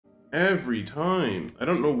Every time. I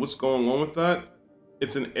don't know what's going on with that.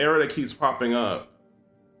 It's an error that keeps popping up.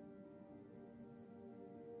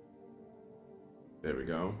 There we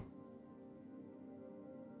go.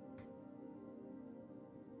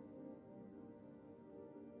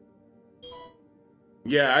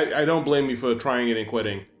 Yeah, I don't blame you for trying it and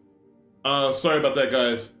quitting. Sorry about that,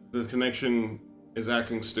 guys. The connection is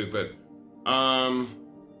acting stupid. I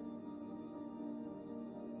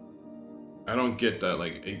don't get that.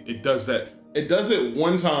 Like, it does that. It does it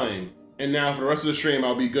one time, and now for the rest of the stream,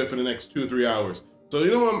 I'll be good for the next 2 or 3 hours. So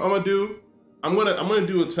you know what I'm gonna do? I'm gonna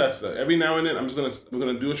do a test. Every now and then, I'm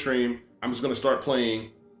gonna do a stream. I'm just gonna start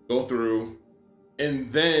playing, go through,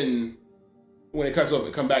 and then when it cuts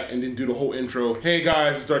off, come back and then do the whole intro. Hey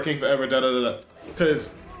guys, it's Dark King Forever. Da da da da.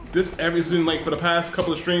 Because this everything like for the past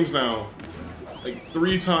couple of streams now, like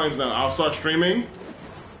 3 times now, I'll start streaming,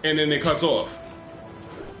 and then it cuts off.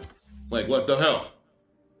 Like, what the hell?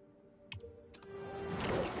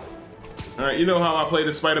 Alright, you know how I play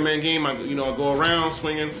the Spider-Man game? I go around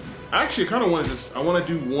swinging. I actually kind of want to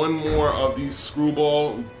do one more of these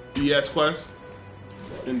screwball BS quests.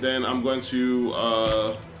 And then I'm going to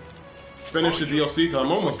finish the DLC, because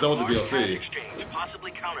I'm almost done with the DLC.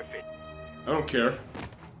 I don't care.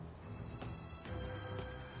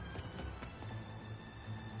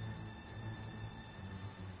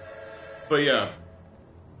 But yeah.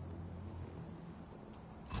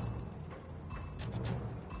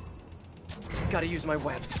 Gotta use my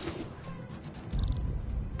webs.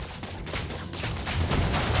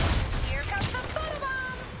 Here comes the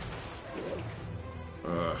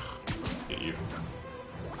Spider-Man! Hate you.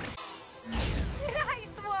 Nice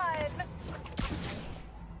one!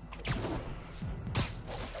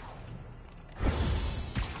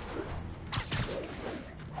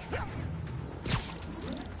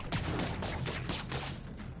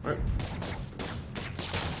 What?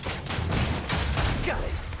 Got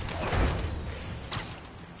it.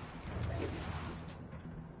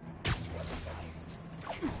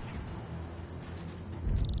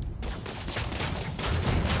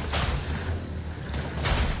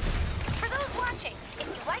 For those watching, if you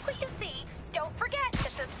like what you see, don't forget to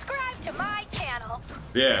subscribe to my channel.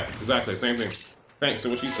 Yeah, exactly. Same thing. Thanks. So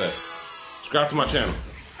what she said. Subscribe to my channel.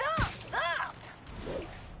 Thumbs up!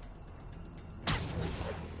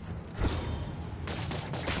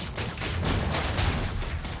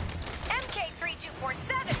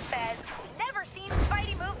 MK3247 says, never seen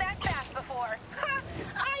Spidey move that fast before. Ha!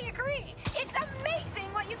 I agree. It's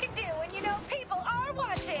amazing what you can do when you know people are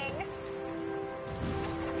watching.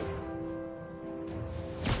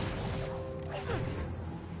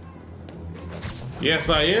 Yes,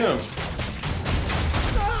 I am.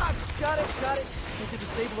 Ah, got it. Need to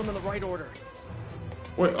disable them in the right order.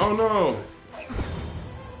 Wait, oh no.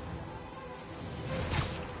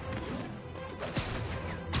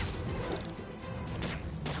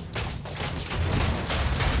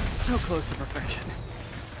 So close to perfection.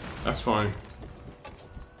 That's fine.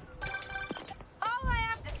 All I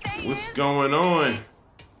have to say What's is, going on?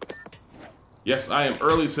 Yes, I am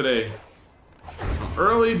early today. I'm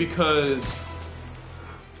early because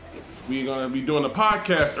we're gonna be doing the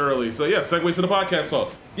podcast early. So yeah, segue to the podcast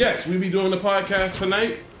talk. Yes, we'll be doing the podcast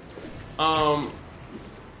tonight.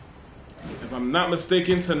 If I'm not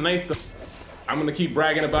mistaken, tonight I'm gonna keep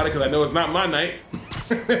bragging about it because I know it's not my night.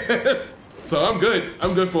 So I'm good.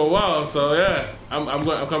 I'm good for a while. So yeah, I'm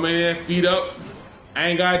coming in, feet up. I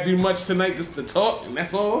ain't gotta do much tonight, just to talk, and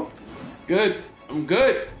that's all. Good. I'm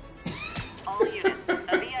good. All units,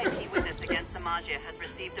 a VIP witness against Samaja has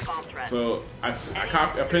received a bomb threat. So I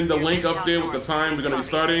pinned the link up there with the time we're gonna be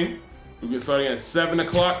starting. We'll be starting at 7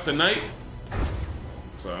 o'clock tonight.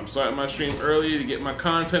 So I'm starting my stream early to get my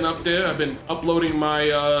content up there. I've been uploading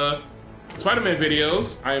my Spider-Man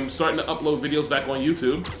videos. I am starting to upload videos back on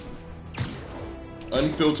YouTube.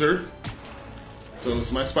 Unfiltered. So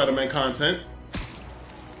it's my Spider-Man content.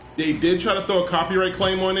 They did try to throw a copyright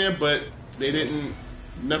claim on there, but they didn't.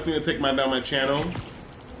 Nothing to take down my channel.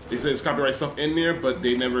 They said there's copyright stuff in there, but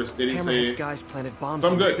they didn't Hammerhead's say. guys planted bombs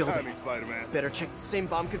I'm in the good. building. Howdy, Spider-Man. Better check same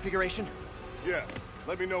bomb configuration. Yeah,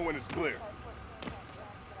 let me know when it's clear.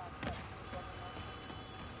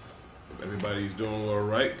 Everybody's doing all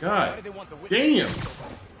right. God damn.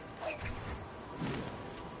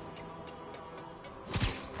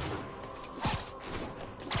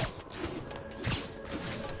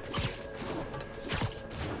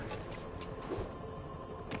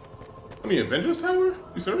 I mean, Avengers Tower?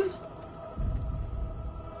 You serious?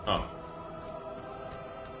 Oh.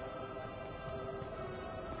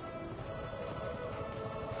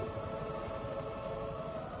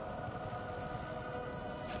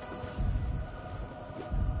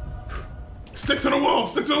 Stick to the wall!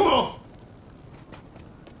 Stick to the wall!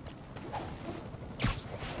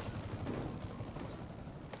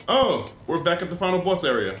 Oh, we're back at the final boss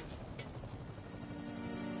area.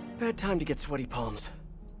 Bad time to get sweaty palms.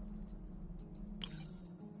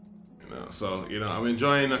 You know, so, you know, I'm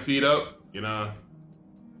enjoying the feed up, you know.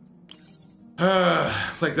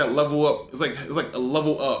 It's like that level up. It's like a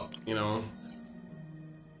level up, you know.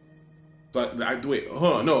 So wait,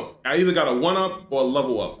 hold on, no. I either got a 1-up or a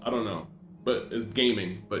level up. I don't know. But it's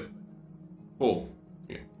gaming, but cool.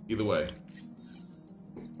 Yeah, either way.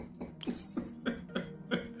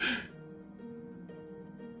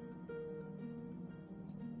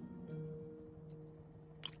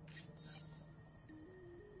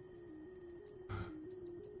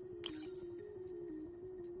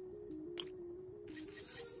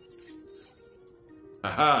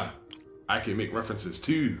 Haha, I can make references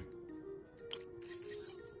too.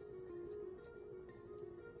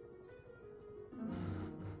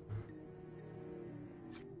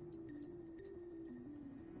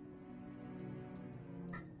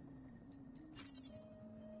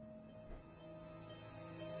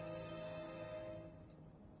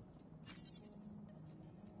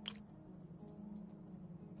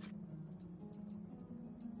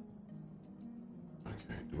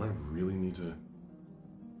 Okay, do I really need to?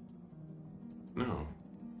 No.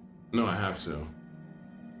 No, I have to.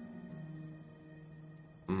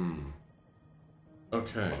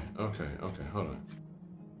 Okay, hold on.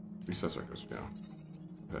 Reset circuits, yeah.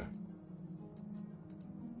 Okay.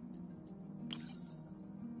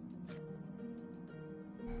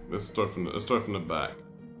 Let's start from the back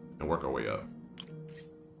and work our way up.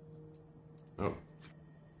 Oh.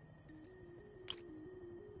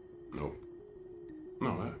 Nope.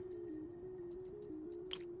 No, that.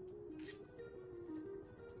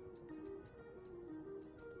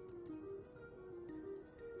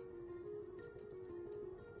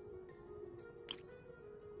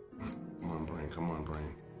 Come on,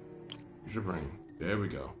 brain. Use your brain. There we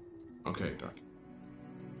go. Okay, Dark.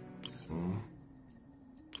 Boom.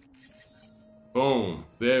 Boom.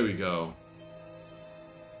 There we go.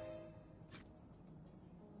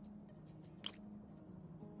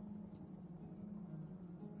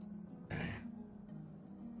 Okay.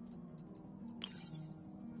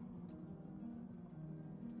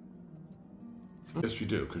 Yes, you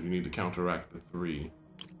do, because you need to counteract the 3.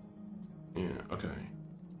 Yeah, okay.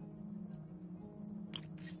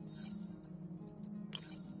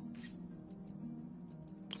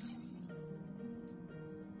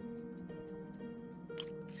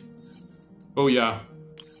 Oh yeah.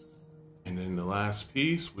 And then the last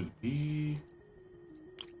piece would be...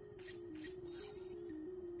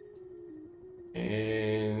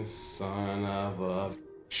 And son of a...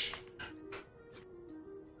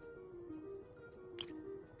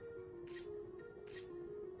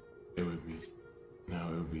 It would be... Now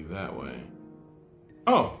it would be that way.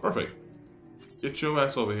 Oh, perfect. Get your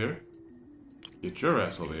ass over here. Get your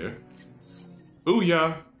ass over here.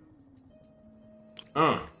 Booyah.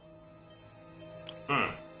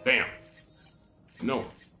 Bam. No.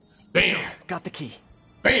 Bam. There, got the key.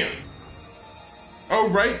 Bam. All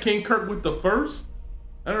right, King Kirk with the first.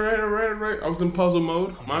 All right. I was in puzzle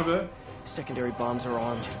mode. My bad. Secondary bombs are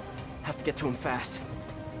armed. Have to get to him fast.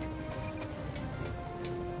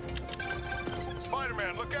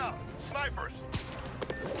 Spider-Man, look out! Snipers!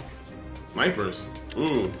 Snipers.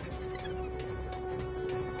 Ooh.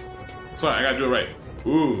 Sorry, I gotta do it right.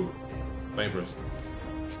 Ooh. Snipers.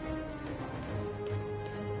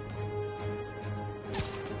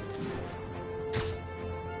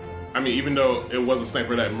 I mean, even though it was a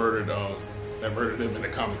sniper that murdered him in the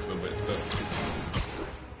comics a bit. So.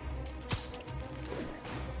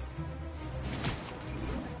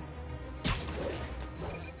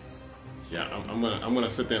 Yeah, I'm gonna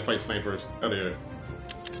sit there and fight snipers out of here.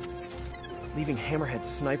 Leaving Hammerhead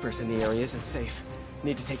snipers in the area isn't safe.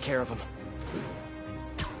 Need to take care of them.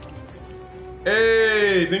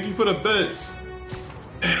 Hey, thank you for the bits.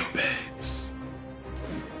 Little bits.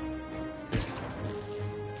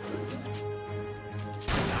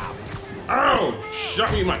 Ow!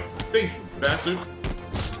 Shot me in my face, you bastard.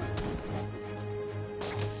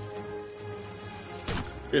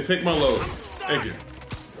 Here, take my load. Thank you.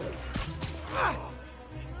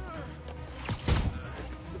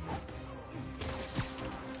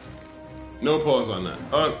 No pause on that.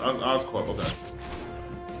 Oscorp, okay.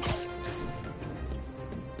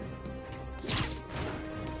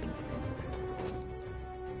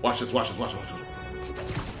 Watch this. Oh.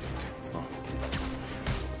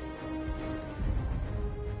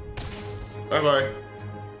 Bye-bye.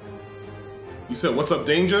 You said, what's up,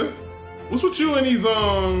 danger? What's with you and these,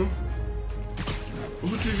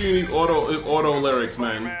 what you need auto lyrics,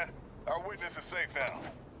 man. Our witness is safe now.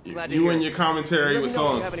 You and your commentary with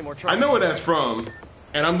songs. I know what that's from,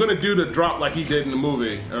 and I'm gonna do the drop like he did in the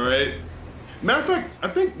movie. All right. Matter of fact, I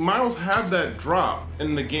think Miles had that drop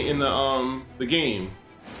in the game. The game.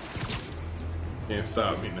 Can't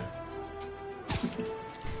stop me now.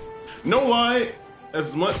 No lie,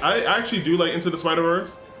 as much I actually do like Into the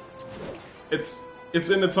Spider-Verse. It's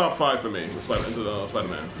in the top 5 for me. Into the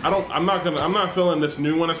Spider-Man. I'm not feeling this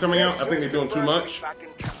new one that's coming out. I think they're doing too much.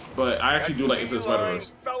 But I actually do like Into the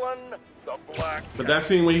Spider-Verse. But that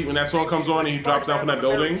scene when that song comes on and he drops down from that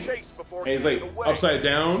building and he's like upside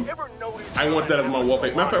down, I want that as my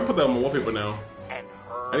wallpaper. Matter of fact, I put that on my wallpaper now.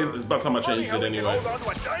 It's about time I changed it anyway. Hold on to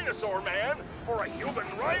a dinosaur man or a human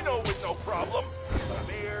rhino with no problem. A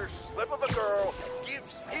mere slip of a girl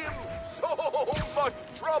gives him so much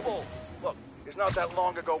trouble. Look, it's not that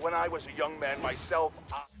long ago when I was a young man myself.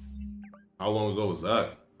 How long ago was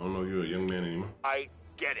that? I don't know if you're a young man anymore. I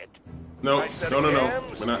get it. No.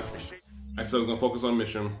 We're not. I said I was gonna focus on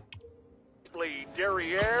mission.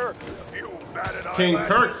 Derriere, you batted King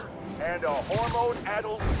eyelashes, Kirk. and a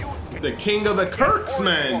hormone-addled youth. The king of the Kirks,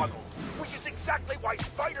 man. Which is exactly why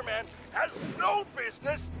Spider-Man has no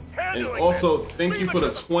business And handling also, this. thank you Leave for it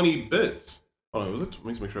the to 20 bits. Oh, was it?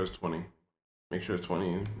 Let's make sure it's 20. Make sure it's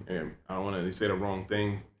 20. And I don't want to say the wrong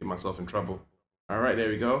thing, get myself in trouble. All right, there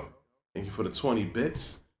we go. Thank you for the 20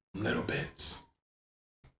 bits. Little bits.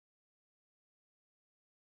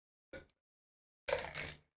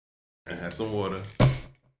 And had some water.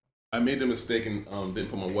 I made the mistake and didn't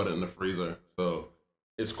put my water in the freezer, so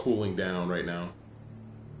it's cooling down right now.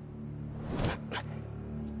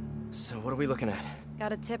 So what are we looking at?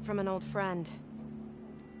 Got a tip from an old friend.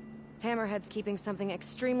 Hammerhead's keeping something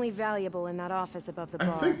extremely valuable in that office above the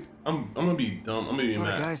bar. I think I'm gonna be dumb. I'm gonna be What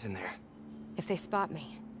mad. guys in there? If they spot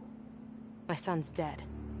me, my son's dead.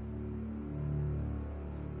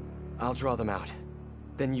 I'll draw them out.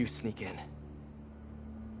 Then you sneak in.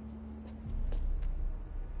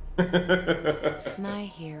 My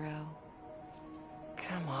hero.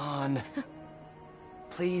 Come on.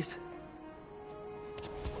 Please.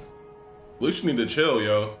 At least you need to chill,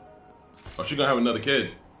 yo. Or she gonna have another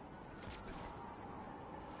kid.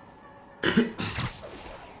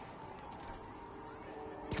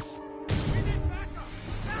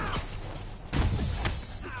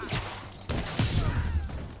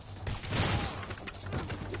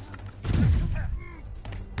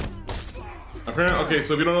 Apparently, okay,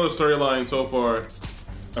 so if you don't know the storyline so far,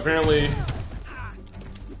 apparently...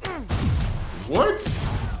 What?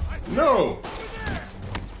 No!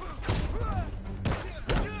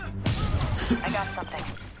 I got something.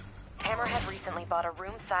 Hammerhead recently bought a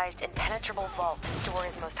room-sized, impenetrable vault to store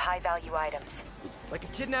his most high-value items. Like a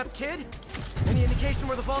kidnapped kid? Any indication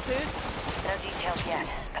where the vault is? No details yet,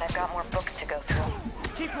 but I've got more books to go through.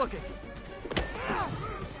 Keep looking.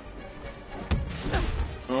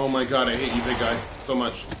 Oh my god, I hate you, big guy, so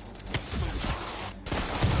much.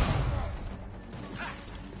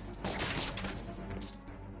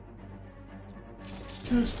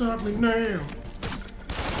 Can't stop me now.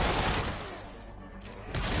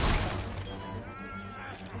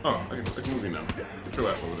 Oh, I can move you now. Get your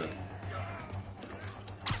ass over there.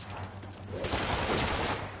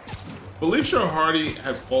 Felicia Hardy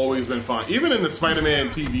has always been fun, even in the Spider-Man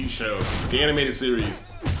TV show, the animated series.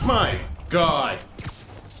 My god.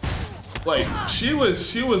 Like, she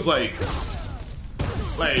was like,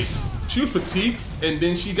 she was petite, and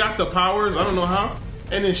then she got the powers, I don't know how,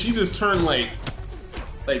 and then she just turned like,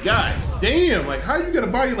 god damn, like, how you get a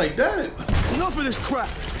body like that? Enough of this crap!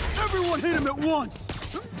 Everyone hit him at once!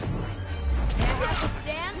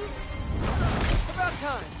 Dance? About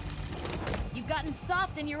time. You've gotten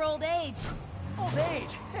soft in your old age. Old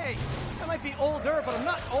age? Hey, I might be older, but I'm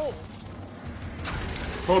not old.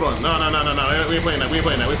 Hold on, no, we ain't playing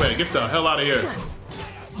that, get the hell out of here.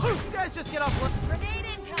 You guys just get off one. Grenade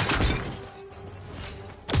incoming.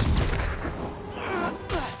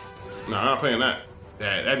 No, I'm not playing that.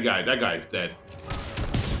 That guy's dead.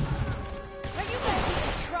 Are you guys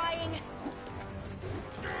even trying?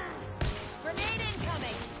 Grenade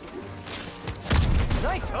incoming.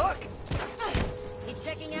 Nice hook. You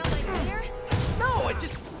checking out my gear? No, I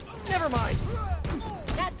just... Never mind.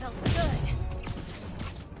 That felt good.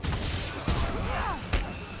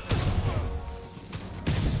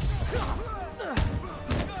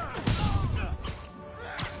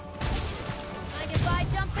 Mind if I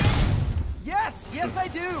jump in? Yes I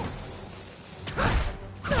do.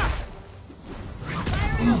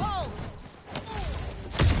 Fire in the hole.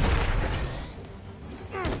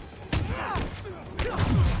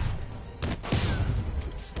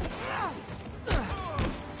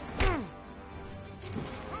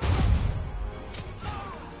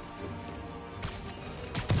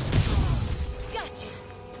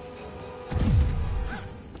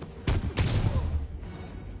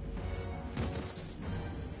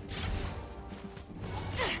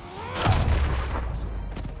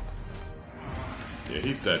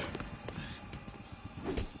 he's dead.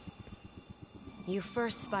 You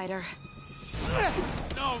first, Spider.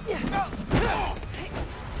 No!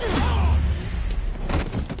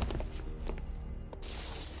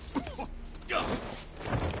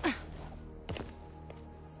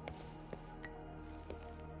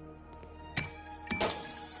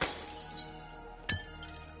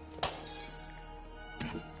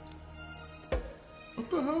 What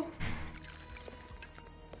the hell?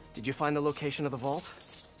 Did you find the location of the vault?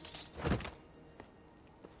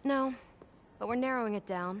 No, but we're narrowing it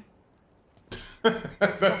down.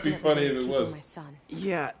 That'd be funny if it was. My son.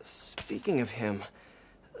 Yeah, speaking of him,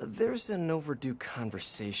 there's an overdue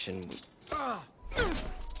conversation.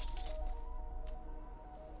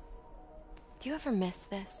 Do you ever miss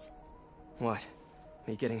this? What?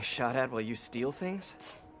 Me getting shot at while you steal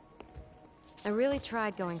things? I really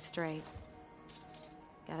tried going straight.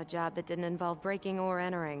 Got a job that didn't involve breaking or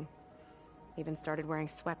entering. Even started wearing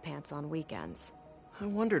sweatpants on weekends. I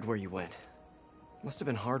wondered where you went. Must have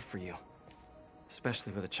been hard for you.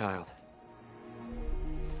 Especially with a child.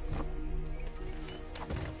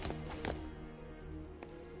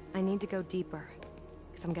 I need to go deeper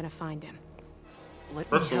if I'm gonna find him.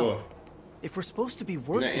 Let me First of help. all, If we're supposed to be you're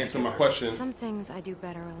working gonna answer my together- question. Some things I do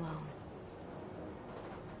better alone.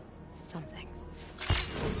 Some things.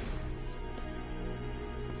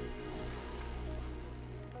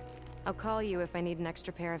 I'll call you if I need an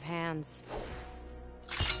extra pair of hands.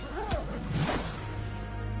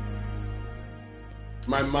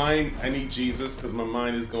 My mind, I need Jesus because my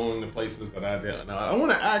mind is going to places that I don't know. I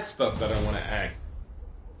want to ask stuff that I want to ask.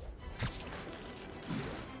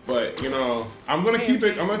 But, you know, I'm going to keep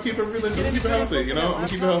it, I'm going to keep it really, I'm going to keep it healthy, you know? I'm going to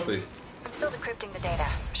keep it healthy. I'm still decrypting the data.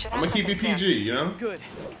 Should I'm have going to keep it something PG, soon. you know? Good.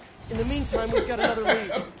 In the meantime, we've got another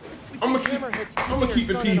lead. I'm going to keep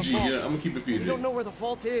it PG, yeah? I'm going to keep it We PG. don't know where the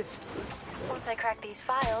vault is. Once I crack these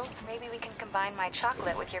files, maybe we can combine my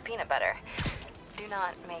chocolate with your peanut butter. Do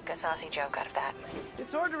not make a saucy joke out of that.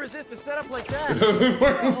 It's hard to resist a setup like that.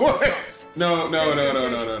 What? No. Let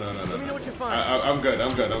me know what you find. I'm good.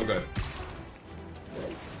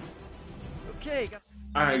 Okay.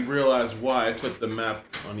 I realized why I put the map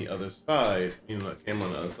on the other side. You know, it came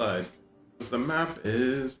on the other side. Because the map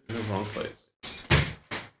is in the wrong place.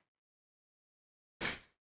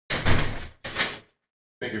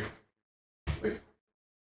 Thank you. Wait.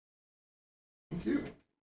 Thank you.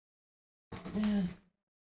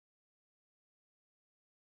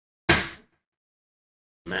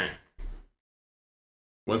 Man.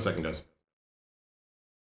 1 second, guys.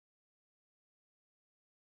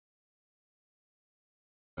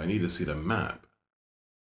 I need to see the map.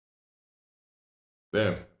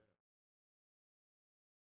 There.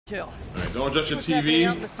 Kill. All right, don't adjust your What's happening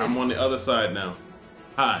out in the TV. city? I'm on the other side now.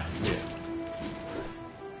 Hi. Yeah.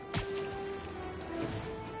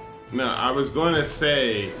 No, I was going to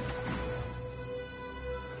say.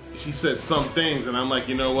 She said some things, and I'm like,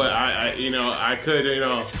 you know what? I could, you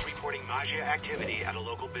know. Reporting Magia activity at a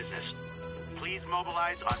local business. Please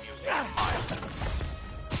mobilize on Museum Mile.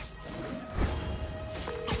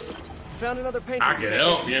 Found another painting. I can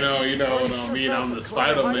help, you know what I mean? I'm the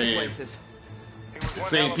Spider-Man. This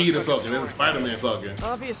ain't Peter talking, this is Spider-Man talking.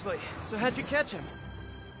 Obviously. So how'd you catch him?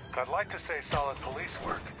 I'd like to say solid police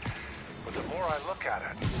work, but the more I look at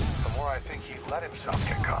it, the more I think he let himself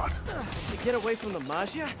get caught. To get away from the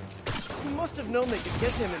Magia? He must have known they could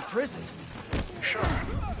get him in prison. Sure,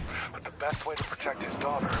 but the best way to protect his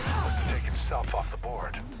daughter was to take himself off the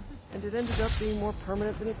board. And it ended up being more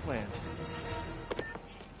permanent than he planned.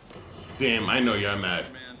 Damn, I know you're mad.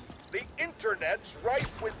 The internet's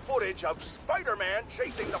rife with footage of Spider-Man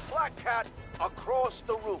chasing the Black Cat across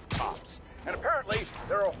the rooftops. And apparently,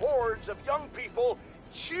 there are hordes of young people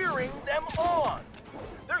cheering them on.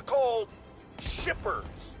 They're called shippers.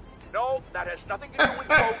 No, that has nothing to do with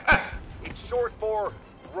boats. It's short for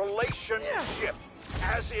relationship.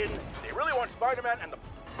 As in, they really want Spider-Man and the...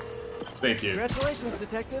 Thank you. Congratulations,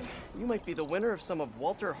 Detective. You might be the winner of some of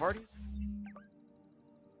Walter Hardy's...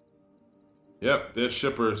 Yep, they're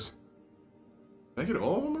shippers. Did I get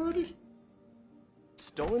all of them already?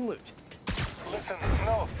 stolen loot. Listen,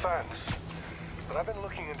 no offense, but I've been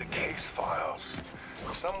looking into case files.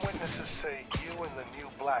 Some witnesses say you and the new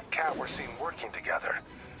Black Cat were seen working together.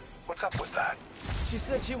 What's up with that? She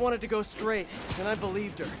said she wanted to go straight, and I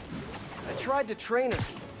believed her. I tried to train her,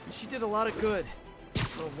 and she did a lot of good.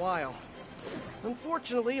 For a while.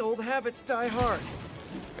 Unfortunately, old habits die hard.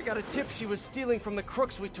 I got a tip she was stealing from the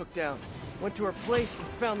crooks we took down. Went to her place and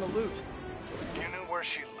found the loot. You knew where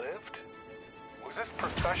she lived? Was this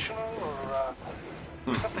professional,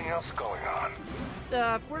 or, something else going on?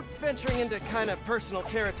 We're venturing into kind of personal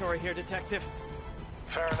territory here, Detective.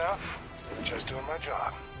 Fair enough. Just doing my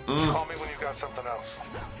job. Call me when you got something else.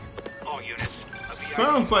 All units.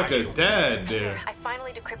 Sounds like a dad there. I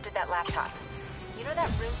finally decrypted that laptop. You know that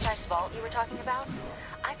room-sized vault you were talking about?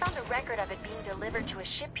 I found a record of it being delivered to a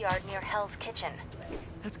shipyard near Hell's Kitchen.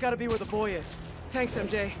 That's gotta be where the boy is. Thanks,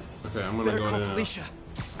 MJ. Okay, I'm gonna Better go call there. Felicia.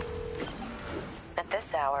 At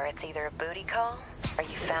this hour, it's either a booty call or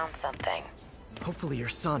you found something. Hopefully your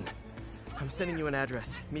son. I'm sending you an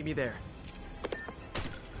address. Meet me there.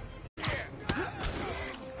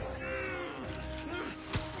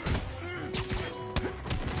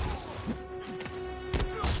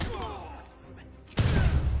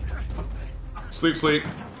 Sleep, sleep.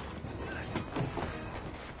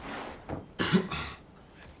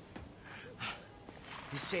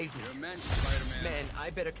 You saved me. Man, I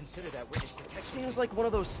better consider that witness protection. Seems like one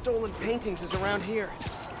of those stolen paintings is around here.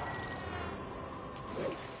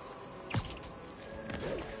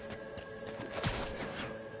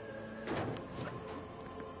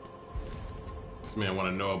 This man want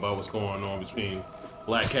to know about what's going on between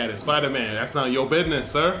Black Cat and Spider-Man. That's not your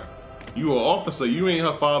business, sir. You an officer. You ain't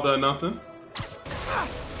her father or nothing.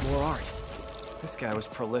 More art. This guy was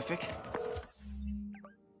prolific.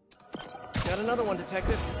 Got another one,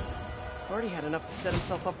 Detective. Already had enough to set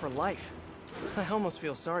himself up for life. I almost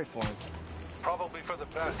feel sorry for him. Probably for the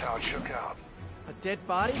best how it shook out. A dead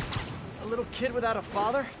body? A little kid without a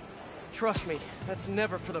father? Trust me, that's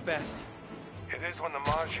never for the best. It is when the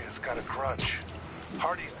Maggia's got a grudge.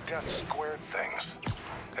 Hardy's death squared things.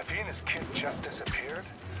 If he and his kid just disappeared,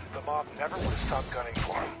 the mob never would have stopped gunning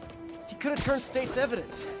for him. He could have turned state's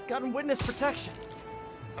evidence, gotten witness protection.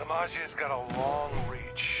 The Maggia's got a long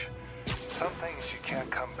reach. Some things you can't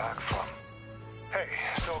come back from. Hey,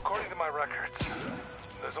 so according to my records,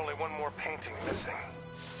 there's only one more painting missing.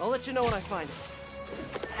 I'll let you know when I find it.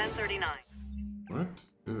 1039. What?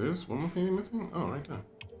 Is one more thing missing? Oh, right there.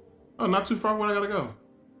 Oh, not too far. Where I gotta go?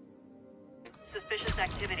 Suspicious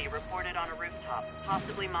activity reported on a rooftop,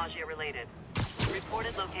 possibly Maggia related.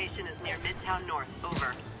 Reported location is near Midtown North.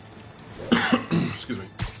 Over. Excuse me.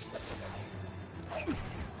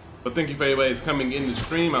 But thank you for everybody that's coming in the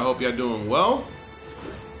stream. I hope y'all doing well.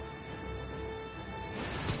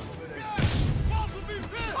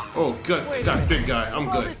 Oh, good. Got big guy. I'm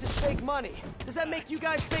All good. this is fake money. Does that make you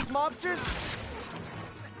guys fake mobsters?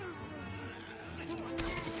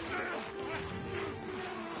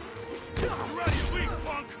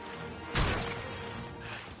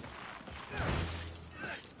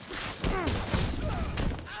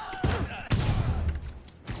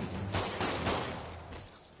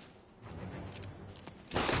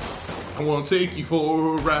 I want to take you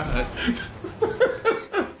for a ride.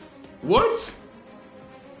 What?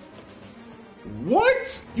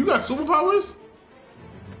 What? You got superpowers?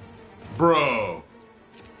 Bro.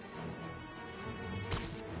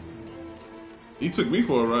 He took me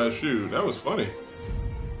for a ride, shoot. That was funny.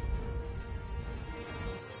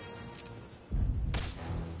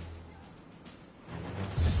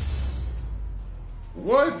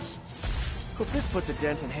 What? Hope this puts a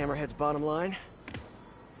dent in Hammerhead's bottom line.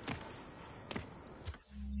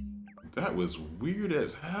 That was weird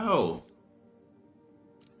as hell.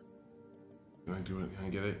 Can I do it? Can I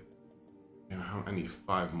get it? Yeah, I need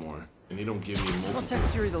 5 more. And they don't give me multiple. I'll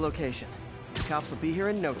text Yuri the location. The cops will be here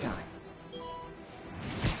in no time.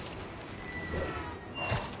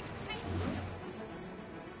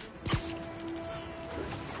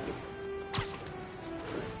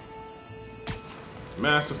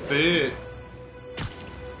 Massive Fed.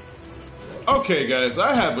 Okay, guys,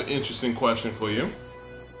 I have an interesting question for you.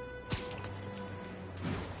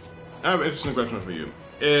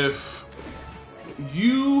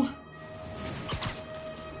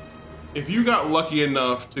 If you got lucky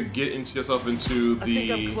enough to get yourself into the, I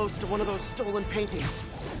think I'm close to one of those stolen paintings.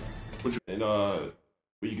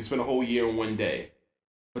 where you can spend a whole year in one day,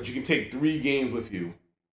 but you can take 3 games with you.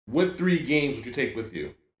 What 3 games would you take with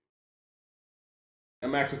you?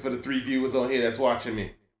 I'm asking for the 3 viewers on here that's watching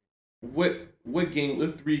me. What 3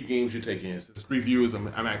 games you taking? It's 3 viewers. I'm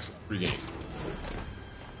asking for 3 games.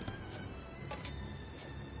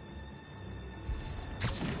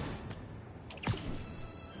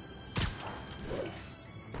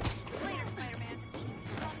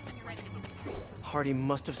 Hardy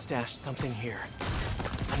must have stashed something here.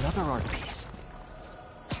 Another art piece.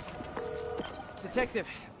 Detective,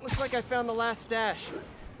 looks like I found the last stash.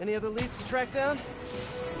 Any other leads to track down?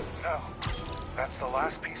 No. That's the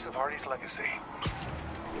last piece of Hardy's legacy.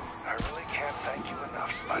 I really can't thank you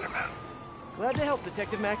enough, Spider-Man. Glad to help,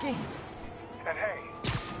 Detective Mackey. And hey,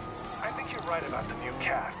 I think you're right about the new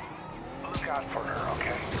cat. Look out for her,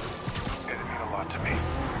 okay? It'd mean a lot to me.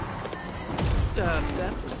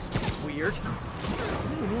 That was weird.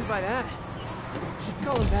 What do you mean by that? Should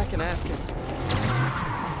call him back and ask him.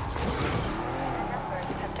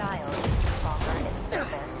 Have dialed. Offer in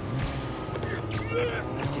service.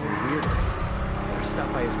 That's even weirder. Better stop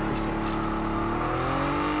by his precinct.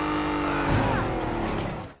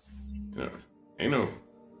 Ain't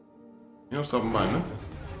no stopping by nothing.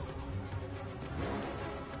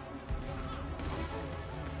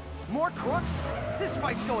 More crooks? This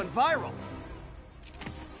fight's going viral.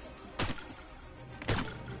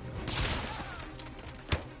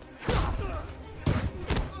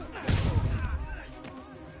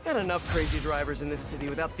 Got enough crazy drivers in this city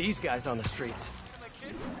without these guys on the streets.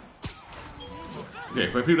 Okay,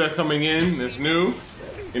 for people that are coming in, that's new,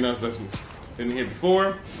 that's didn't hear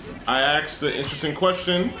before, I asked the interesting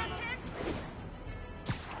question.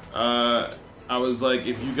 I was like,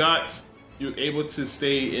 if you're able to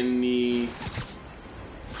stay in the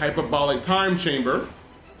hyperbolic time chamber.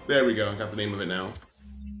 There we go, I got the name of it now.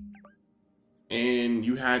 And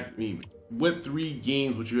you had what 3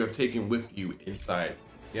 games would you have taken with you inside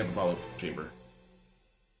the hyperbolic chamber?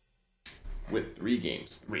 With 3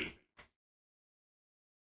 games, 3.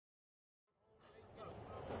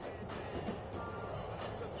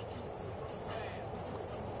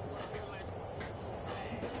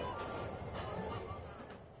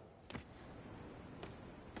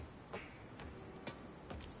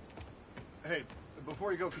 Hey,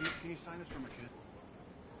 before you go, can you sign this for my kid?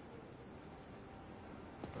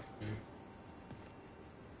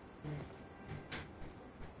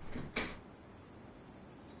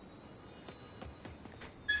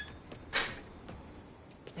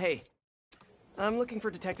 Hey, I'm looking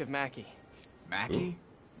for Detective Mackey. Mackey?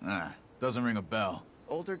 Doesn't ring a bell.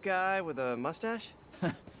 Older guy with a mustache?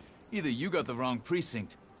 Either you got the wrong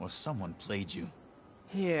precinct, or someone played you.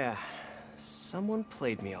 Yeah, someone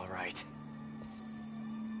played me all right.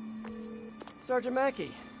 Sergeant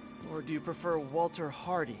Mackey, or do you prefer Walter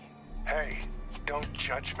Hardy? Hey, don't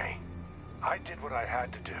judge me. I did what I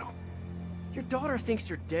had to do. Your daughter thinks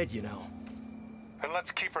you're dead, you know. And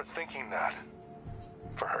let's keep her thinking that.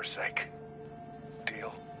 For her sake.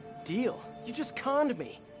 Deal? Deal? You just conned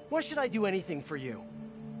me. Why should I do anything for you?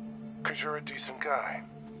 'Cause you're a decent guy.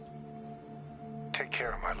 Take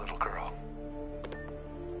care of my little girl.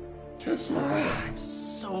 Kiss my I'm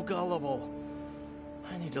so gullible.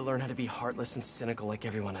 I need to learn how to be heartless and cynical like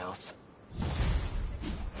everyone else.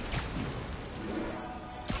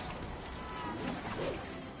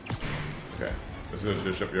 Okay, let's go to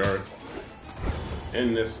the shipyard.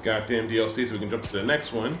 End this goddamn DLC so we can jump to the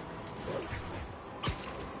next one.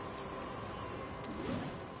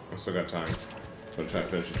 I still got time. So try to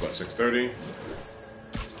finish this about 6:30.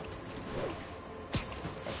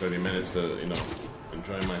 30 minutes to,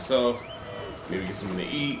 enjoy myself. Maybe get something to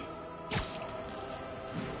eat.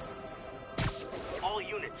 All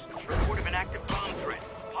units, report of an active bomb threat,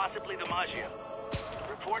 possibly the Magia.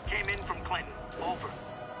 Report came in from Clinton. Over.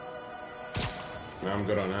 Now I'm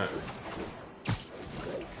good on that.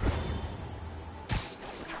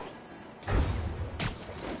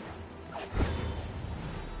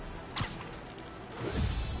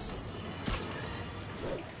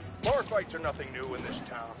 Bar fights are nothing new in this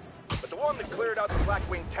town. But the one that cleared out the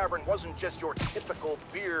Blackwing Tavern wasn't just your typical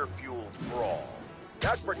beer-fueled brawl.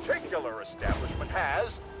 That particular establishment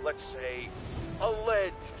has, let's say,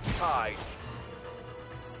 alleged ties.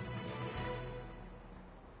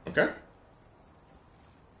 Okay.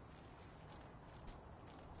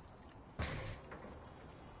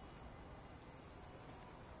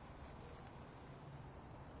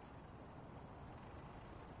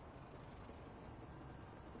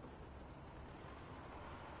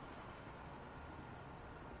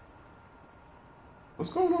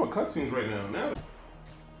 What's going on with cutscenes right now?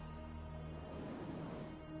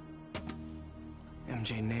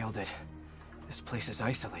 MJ nailed it. This place is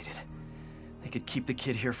isolated. They could keep the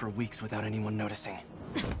kid here for weeks without anyone noticing.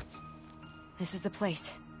 This is the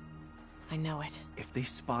place. I know it. If they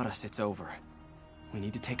spot us, it's over. We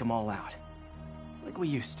need to take them all out. Like we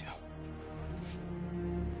used to.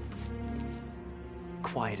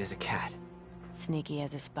 Quiet as a cat. Sneaky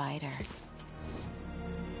as a spider.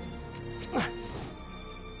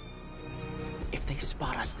 If they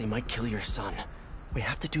spot us, they might kill your son. We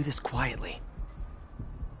have to do this quietly.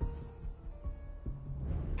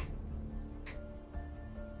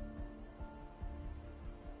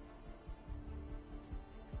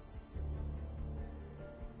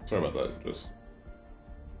 Sorry about that. Just.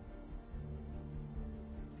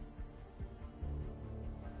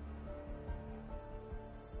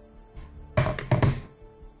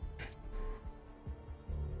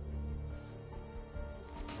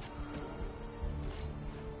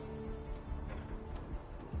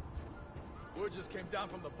 Word just came down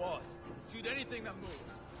from the boss. Shoot anything that moves.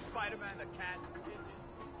 Spider-Man, the cat,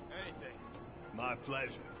 anything. My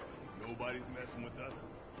pleasure. Nobody's messing with us.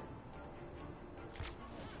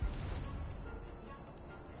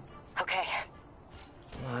 Okay.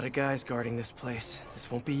 A lot of guys guarding this place. This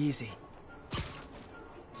won't be easy.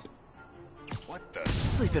 What the?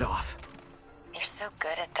 Sleep it off. You're so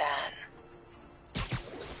good at that.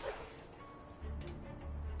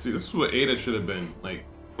 See, this is what Ada should have been, like,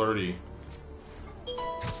 flirty.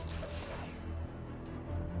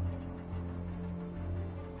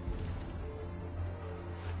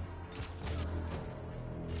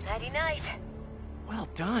 Nighty-night. Well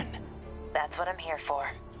done. That's what I'm here for.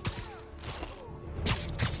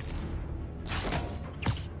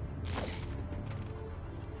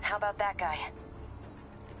 How about that guy?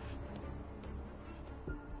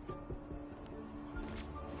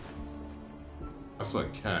 That's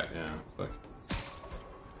like cat, yeah. It's like...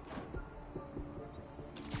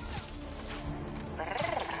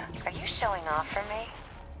 Are you showing off for me?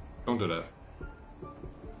 Don't do that.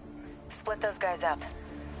 Split those guys up.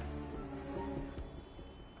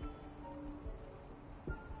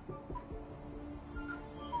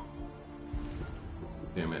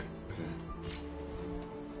 Damn it.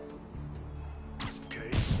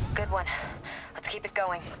 Okay. Good one. Let's keep it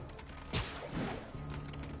going.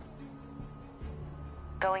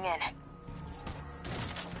 Going in.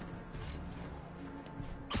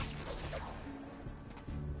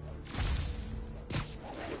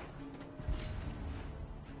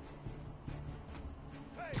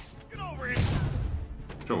 Hey, get over here.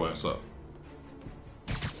 Show your ass up.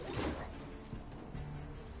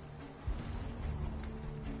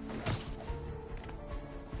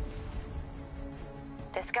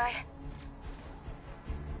 This guy?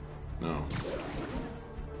 No.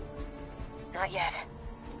 Not yet.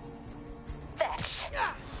 Fetch.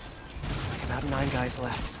 About 9 guys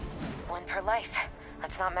left. One per life.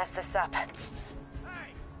 Let's not mess this up. Hey,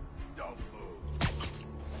 don't move.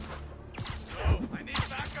 Oh, I need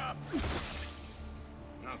backup.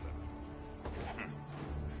 Nothing.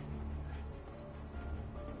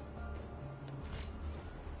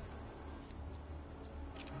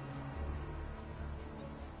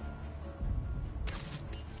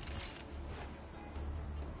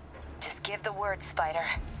 Just give the word, Spider.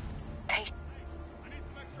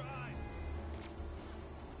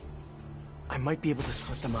 I might be able to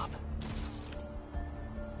split them up.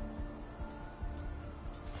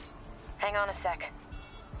 Hang on a sec.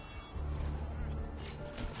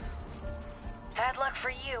 Bad luck for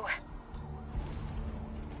you.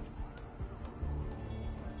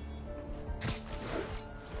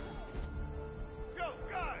 Yo,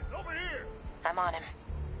 guys, over here. I'm on him.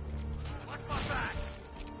 Watch my back.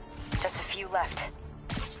 Just a few left.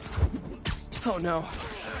 Oh no.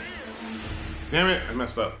 Damn it, I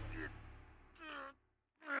messed up.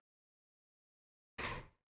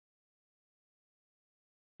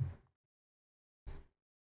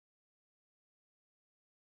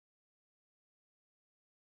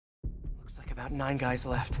 Looks like about 9 guys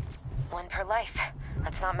left. One per life.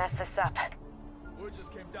 Let's not mess this up. Word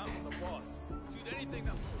just came down from the boss. Shoot anything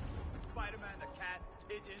that moves. Spider-Man, the cat,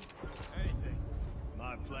 pigeons, anything.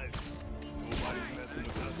 My pleasure. Nobody's messing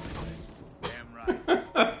with us. Damn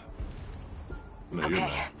right. No, you're Okay.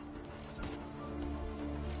 not.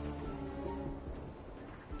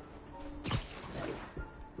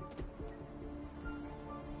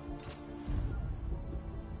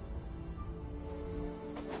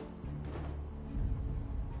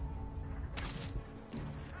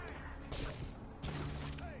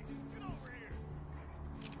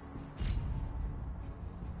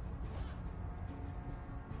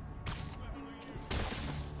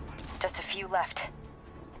 Just a few left.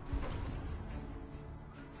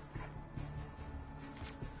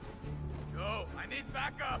 Yo, I need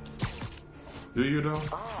backup. Do you though?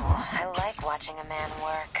 Oh, I like watching a man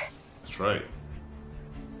work. That's right.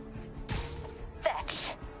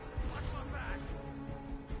 Fetch.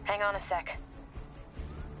 Hang on a sec.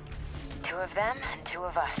 2 of them and 2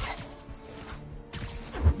 of us.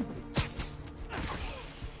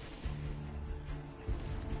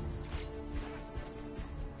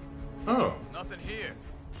 Oh, Nothing here.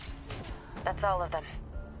 That's all of them.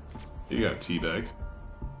 you got teabagged.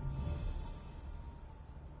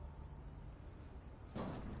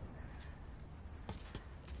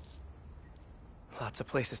 Lots of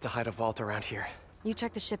places to hide a vault around here. You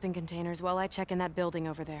check the shipping containers while I check in that building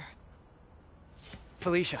over there.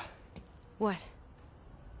 Felicia, What?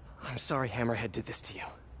 I'm sorry Hammerhead did this to you.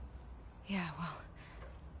 Yeah, well,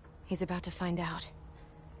 he's about to find out.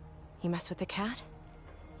 You mess with the cat,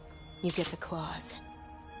 you get the claws.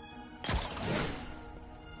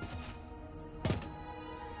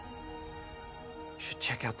 Should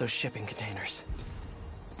check out those shipping containers.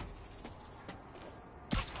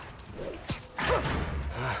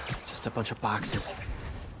 Just a bunch of boxes.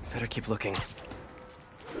 Better keep looking.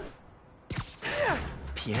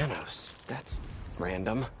 Pianos. That's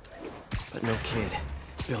random. But no kid.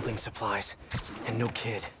 Building supplies. And no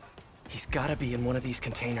kid. He's gotta be in one of these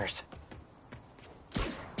containers.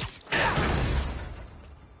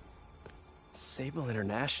 Sable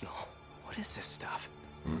International. What is this stuff?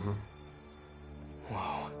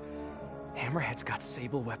 Whoa. Hammerhead's got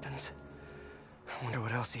Sable weapons. I wonder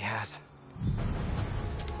what else he has.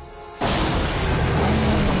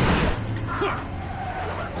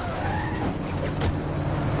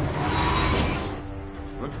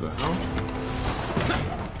 What the hell?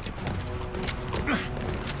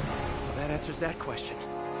 Well, that answers that question.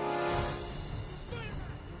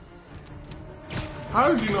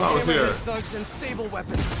 How did you know I was here? Thugs and Sable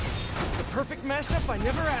weapons. It's the perfect mashup I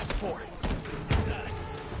never asked for.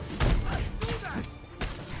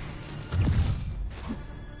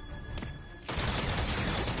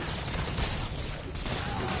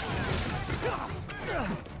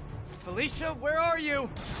 Felicia, where are you?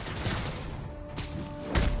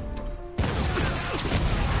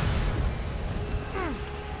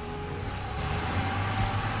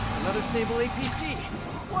 Another Sable APC.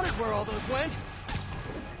 Wondered where all those went.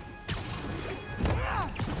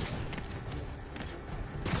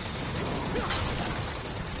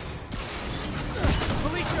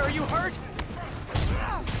 Felicia, are you hurt?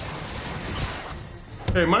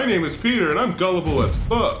 Hey, my name is Peter, and I'm gullible as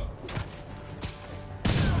fuck.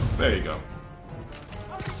 There you go.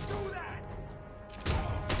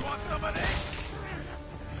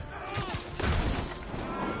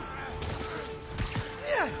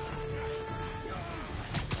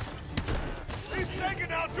 He's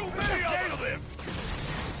taking out too many of them!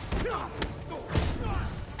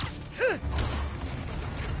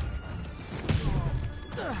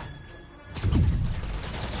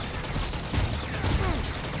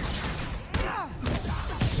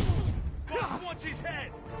 Watch his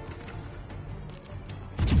head!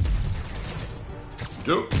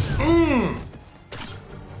 Joke.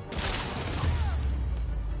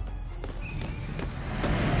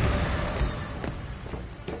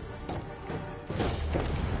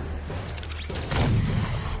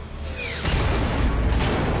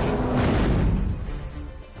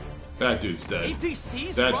 That dude's dead.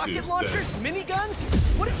 APCs, That rocket dude's launchers, dead. miniguns?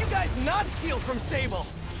 What did you guys not steal from Sable?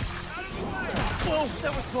 Whoa,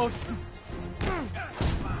 that was close.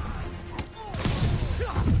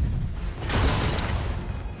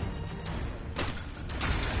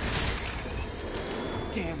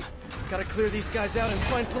 Damn. Gotta clear these guys out and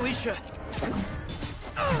find Felicia.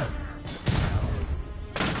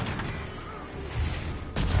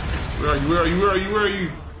 Where are you? Where are you? Where are you? Where are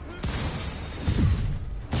you?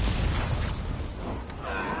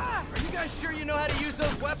 Are you guys sure you know how to use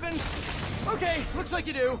those weapons? Okay, looks like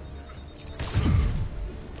you do.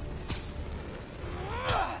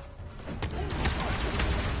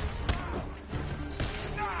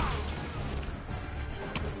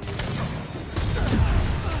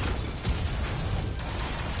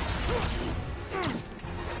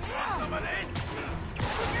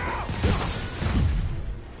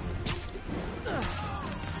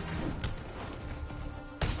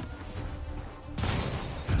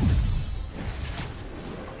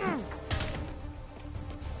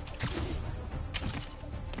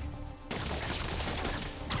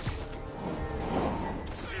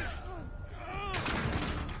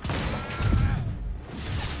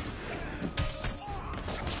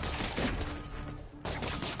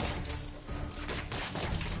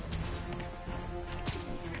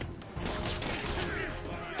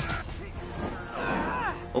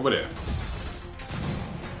 Over there.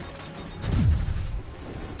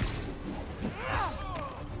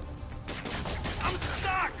 I'm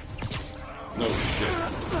stuck! No shit.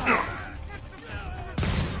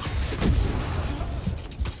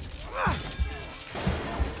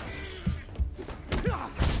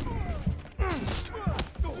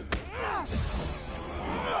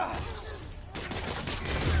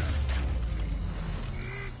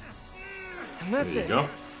 And that's There you it. go.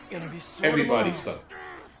 Gonna be sort of Everybody's long. stuck.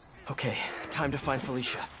 Okay, time to find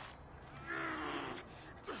Felicia.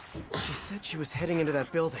 She said she was heading into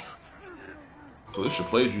that building. Felicia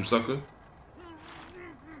played you, sucker.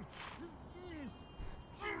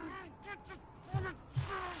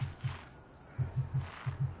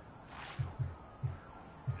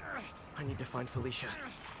 I need to find Felicia.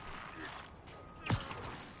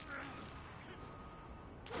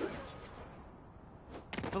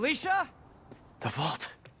 Felicia? The vault.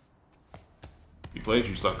 He played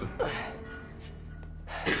you, sucker.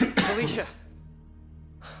 Felicia.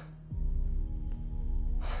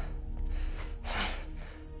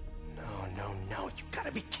 No, you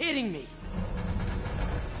gotta be kidding me.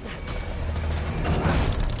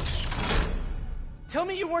 Tell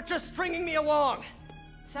me you weren't just stringing me along.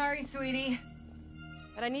 Sorry, sweetie.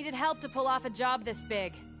 But I needed help to pull off a job this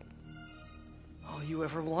big. All you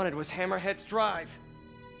ever wanted was Hammerhead's drive.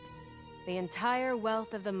 The entire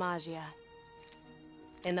wealth of the Magia.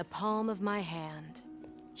 In the palm of my hand.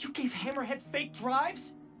 You gave Hammerhead fake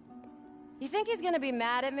drives? You think he's gonna be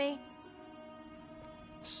mad at me?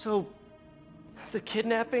 So, the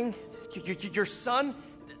kidnapping? Your son?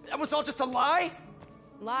 That was all just a lie?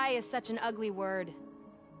 Lie is such an ugly word.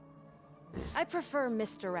 I prefer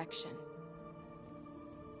misdirection.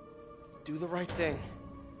 Do the right thing.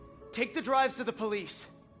 Take the drives to the police.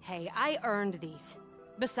 Hey, I earned these.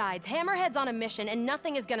 Besides, Hammerhead's on a mission and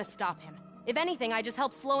nothing is gonna stop him. If anything, I just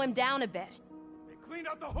help slow him down a bit. They cleaned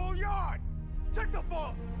out the whole yard! Check the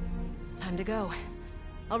vault! Time to go.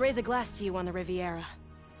 I'll raise a glass to you on the Riviera.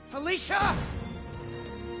 Felicia!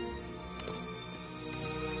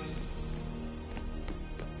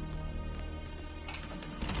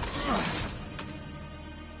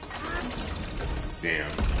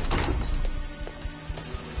 Damn.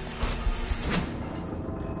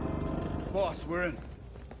 Boss, we're in.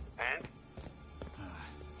 And?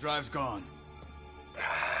 Drive's gone.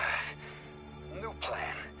 New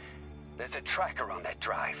plan. There's a tracker on that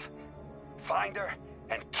drive. Find her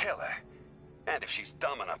and kill her. And if she's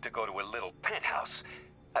dumb enough to go to her little penthouse,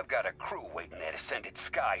 I've got a crew waiting there to send it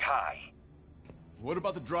sky high. What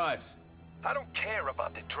about the drives? I don't care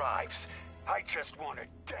about the drives. I just want her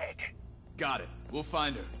dead. Got it. We'll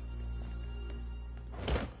find her.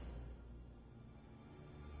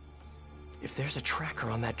 If there's a tracker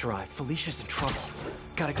on that drive, Felicia's in trouble.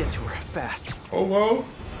 Gotta get to her, fast. Oh, whoa.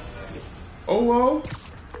 Oh, whoa.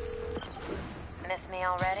 Miss me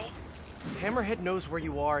already? Hammerhead knows where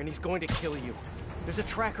you are, and he's going to kill you. There's a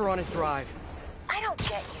tracker on his drive. I don't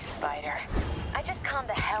get you, Spider. I just conned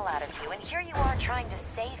the hell out of you, and here you are trying to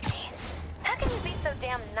save me. How can you be so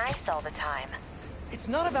damn nice all the time? It's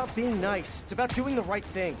not about being nice. It's about doing the right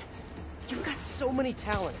thing. You've got so many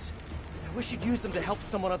talents. I wish you'd use them to help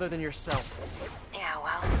someone other than yourself. Yeah,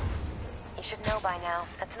 well, you should know by now.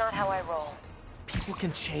 That's not how I roll. People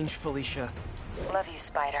can change, Felicia. Love you,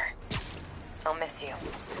 Spider. I'll miss you.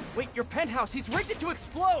 Wait, your penthouse! He's rigged it to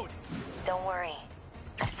explode! Don't worry.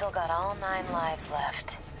 I've still got all 9 lives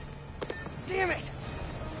left. Damn it!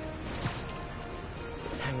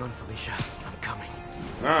 Hang on, Felicia. I'm coming.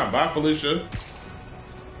 Nah, bye, Felicia.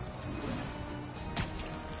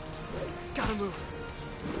 Gotta move.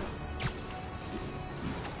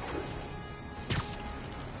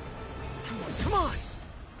 Come on!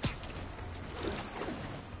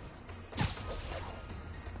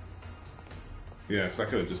 Yes, I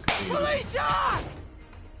could have just continued. Felicia!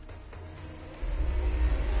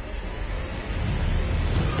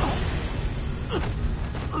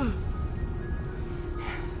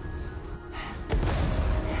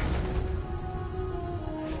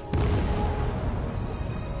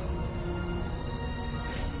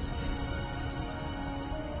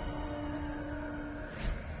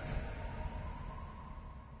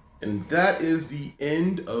 And that is the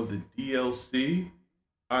end of the DLC.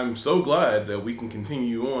 I'm so glad that we can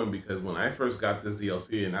continue on, because when I first got this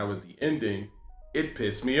DLC and that was the ending, it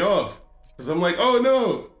pissed me off. Because I'm like, oh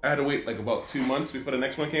no! I had to wait like about 2 months before the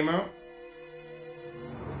next one came out.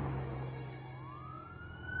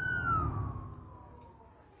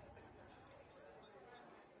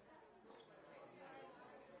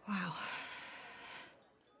 Wow.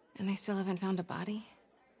 And they still haven't found a body?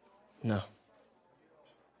 No.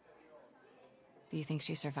 Do you think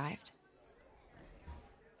she survived?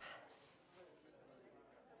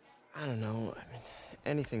 I don't know. I mean,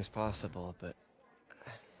 anything's possible, but...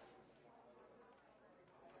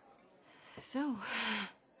 So,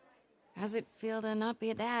 how's it feel to not be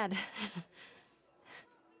a dad?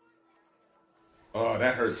 Oh,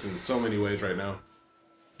 that hurts in so many ways right now.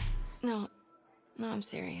 No, I'm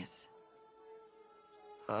serious.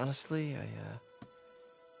 Honestly,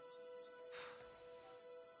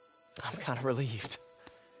 I'm kind of relieved.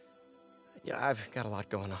 Yeah, I've got a lot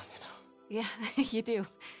going on, you know. Yeah, you do.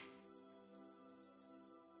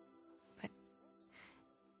 But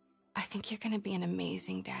I think you're gonna be an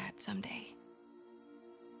amazing dad someday.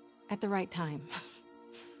 At the right time.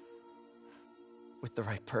 With the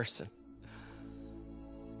right person.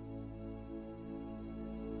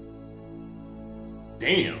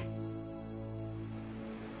 Damn.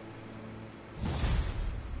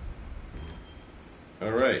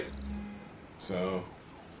 Alright. So,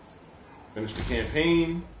 finish the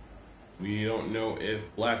campaign. We don't know if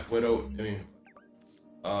Black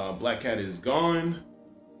Cat is gone.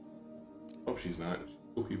 Hope she's not.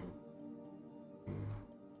 Cool people.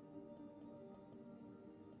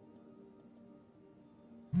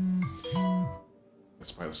 That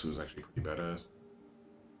spider suit is actually pretty badass.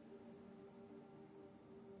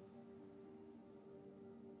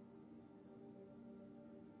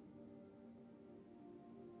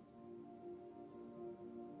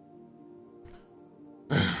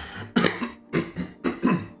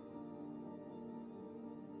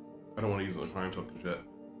 I don't want to use the crime tokens yet.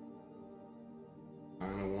 I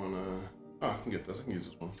don't want to. Oh, I can get this. I can use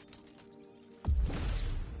this one.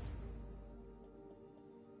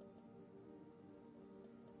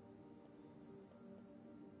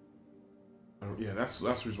 Yeah, that's the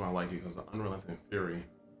reason why I like it, because the Unrelenting Fury.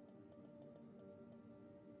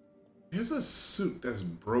 There's a suit that's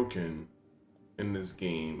broken in this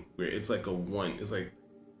game where it's like a one. It's like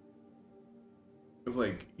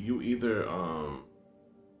you either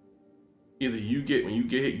you get, when you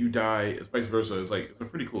get hit you die. It's vice versa. It's a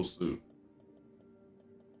pretty cool suit.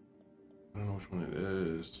 I don't know which one it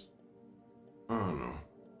is. I don't know.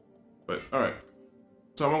 But all right.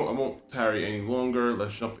 So I won't tarry any longer.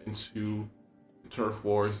 Let's jump into the Turf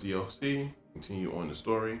Wars DLC. Continue on the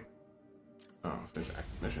story. Finish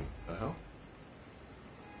active mission. What the hell?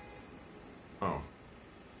 Oh.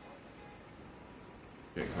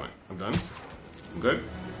 Okay, come on. I'm done. I'm good.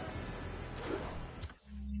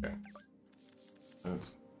 Okay.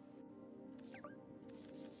 That's...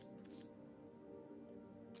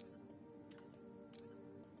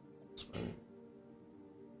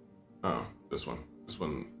 Oh, this one. This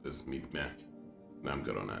one is me, meh. Nah, I'm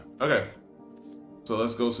good on that. Okay. So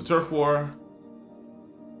let's go to Turf War.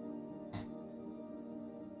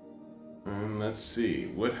 And let's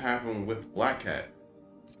see. What happened with Black Cat?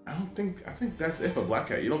 I think that's it for Black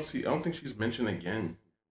Cat. I don't think she's mentioned again.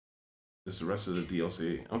 This the rest of the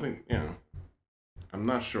DLC. I don't think, I'm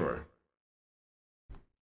not sure.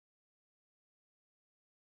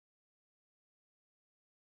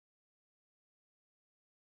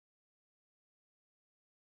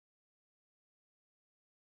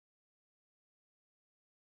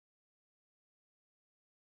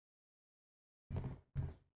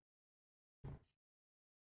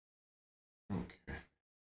 Okay.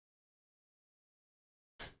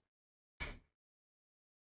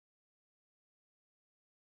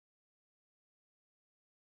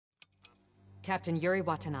 Captain Yuri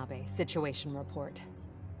Watanabe, situation report.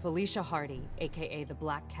 Felicia Hardy, aka the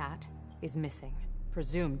Black Cat, is missing,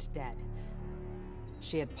 presumed dead.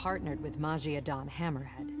 She had partnered with Magia Don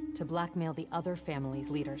Hammerhead to blackmail the other family's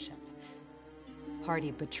leadership.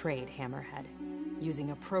 Hardy betrayed Hammerhead.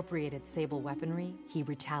 Using appropriated Sable weaponry, he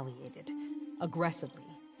retaliated, aggressively.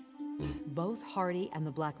 Both Hardy and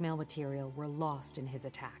the blackmail material were lost in his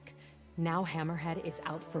attack. Now Hammerhead is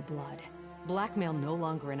out for blood. Blackmail no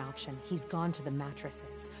longer an option. He's gone to the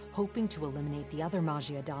mattresses, hoping to eliminate the other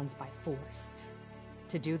Magia Dons by force.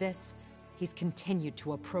 To do this, he's continued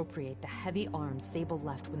to appropriate the heavy arms Sable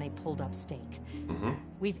left when they pulled up stake.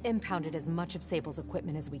 We've impounded as much of Sable's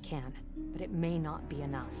equipment as we can, but it may not be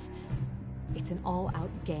enough. It's an all-out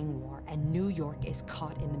gang war, and New York is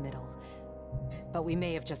caught in the middle. But we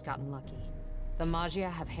may have just gotten lucky. The Magia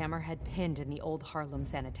have Hammerhead pinned in the old Harlem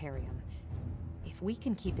sanitarium. If we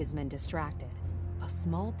can keep his men distracted, a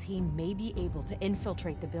small team may be able to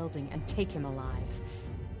infiltrate the building and take him alive.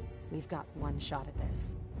 We've got one shot at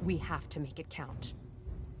this. We have to make it count.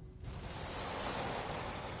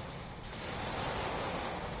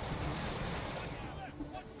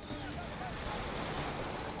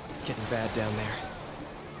 Getting bad down there.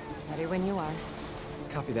 Ready when you are.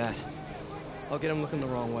 Copy that. I'll get him looking the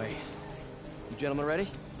wrong way. You gentlemen ready?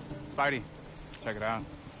 Spidey, check it out.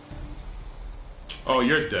 Oh,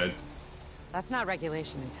 you're dead. That's not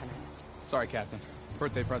regulation, Lieutenant. Sorry, Captain.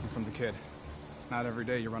 Birthday present from the kid. Not every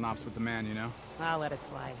day you run ops with the man, you know? I'll let it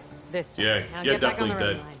slide. This time. Yeah, now you're get back on the definitely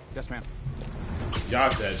road dead. line. Yes, ma'am.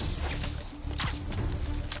 Y'all dead.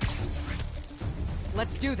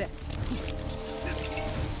 Let's do this.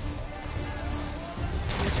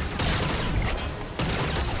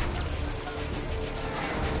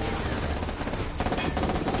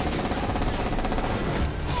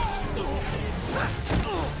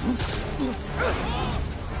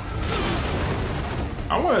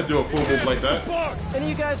 I want to do a cool move like that. Any of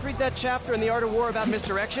you guys read that chapter in The Art of War about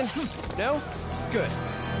misdirection? No? Good.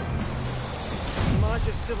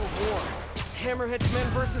 Magia Civil War. Hammerhead's men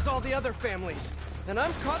versus all the other families. And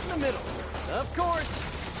I'm caught in the middle. Of course.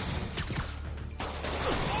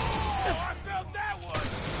 Oh, I felt that one!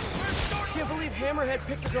 believe Hammerhead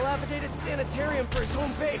picked a dilapidated sanitarium for his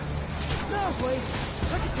home base. No, wait.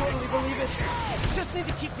 I can totally believe it. Just need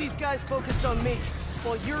to keep these guys focused on me,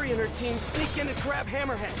 while Yuri and her team sneak in and grab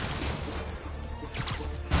Hammerhead.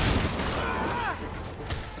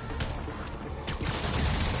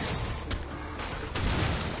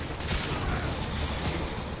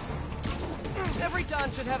 Every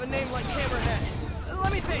Don should have a name like Hammerhead.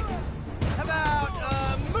 Let me think. How about,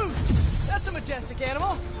 Moose? That's a majestic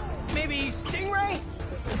animal. Maybe Stingray?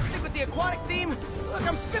 Stick with the aquatic theme. Look,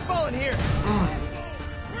 I'm spitballing here.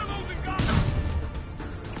 We're losing guys!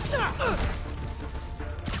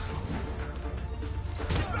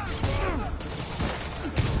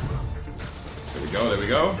 There we go, there we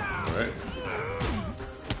go. Alright.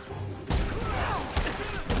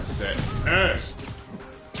 That ass.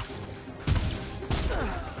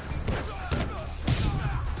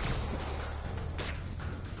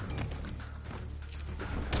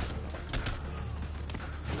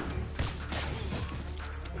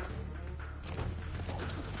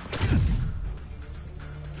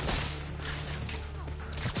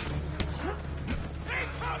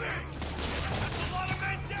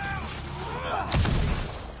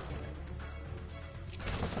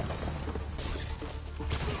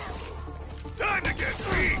 Time to get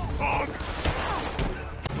beat, punk!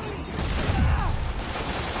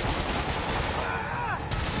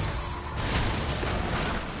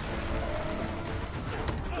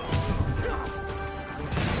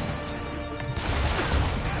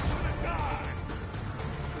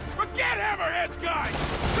 Forget Hammerhead's guys!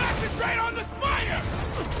 Concentrate on the spider!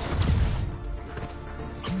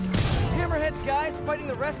 Hammerhead's guys fighting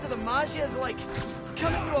the rest of the Magias like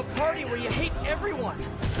coming to a party where you hate everyone.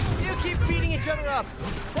 You keep beating each other up.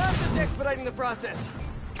 I'm just expediting the process.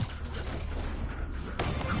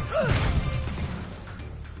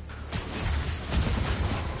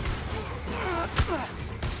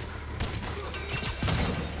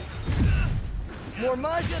 More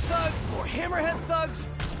Magia thugs, more Hammerhead thugs,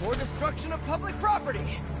 more destruction of public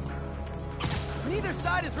property. Neither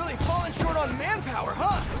side has really fallen short on manpower,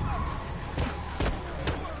 huh?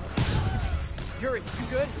 Yuri, you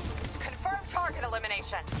good? Confirmed target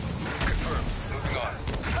elimination. Confirmed. Moving on.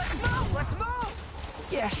 Let's move! Let's move!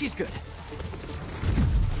 Yeah, she's good.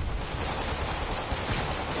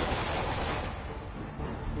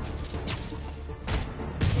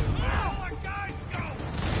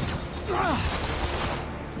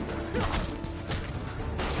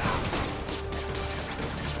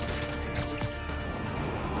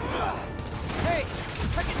 Hey,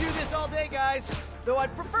 I can do this all day, guys. Though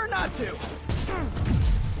I'd prefer not to.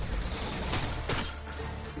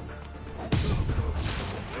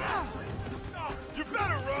 You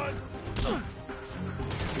better run!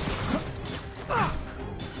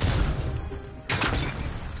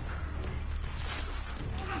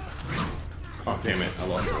 Oh, damn it. I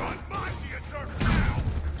lost it. On my turn now!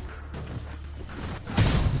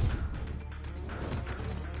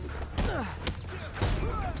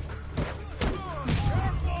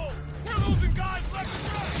 Careful! We're losing guys left and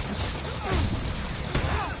right!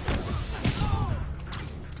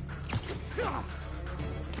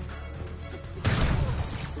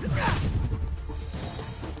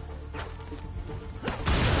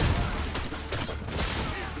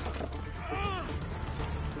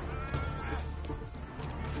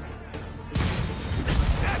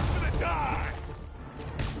 That's for the die!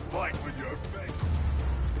 Fight with your face!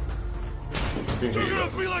 You're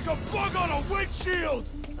gonna be like a bug on a windshield!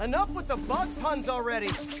 Enough with the bug puns already.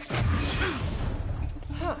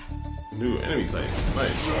 Huh. New enemy site.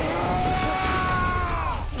 Nice.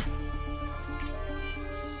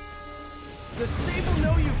 Does Sable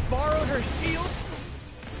know you borrowed her shield?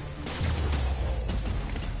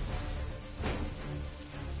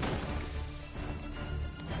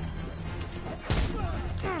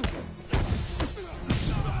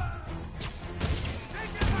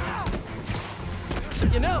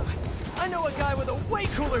 You know, I know a guy with a way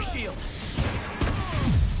cooler shield.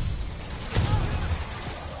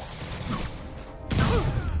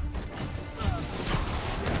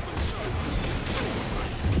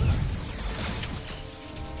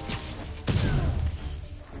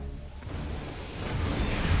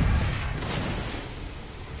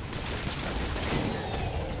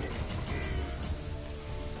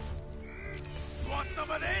 Want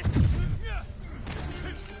some of this?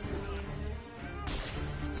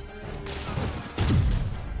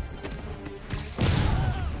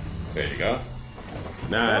 There you go.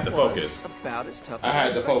 Now I had to focus. About as tough I as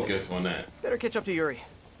had to expected. focus on that. Better catch up to Yuri.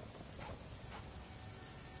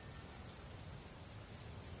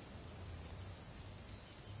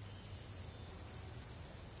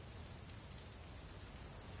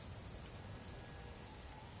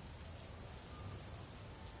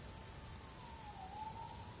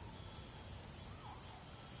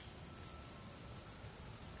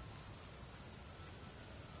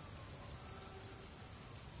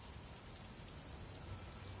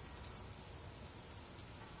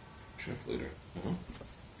 Shift leader.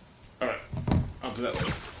 Alright. I'll do that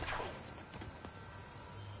later.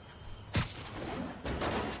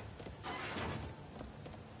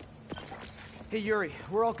 Hey, Yuri,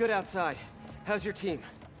 we're all good outside. How's your team?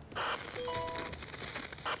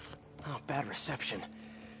 Oh, bad reception.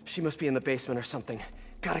 She must be in the basement or something.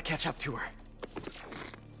 Gotta catch up to her.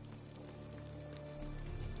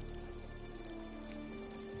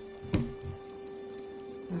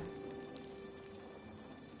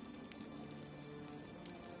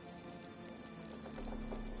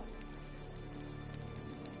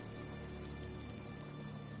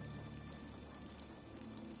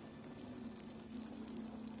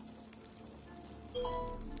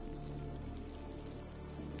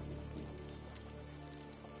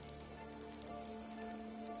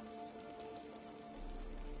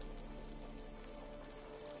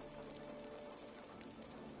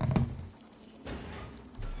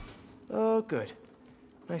 Oh, good.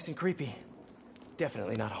 Nice and creepy.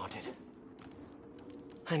 Definitely not haunted.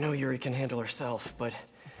 I know Yuri can handle herself, but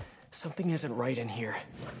something isn't right in here.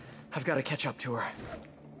 I've got to catch up to her.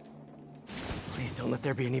 Please don't let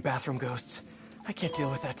there be any bathroom ghosts. I can't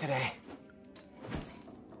deal with that today.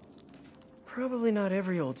 Probably not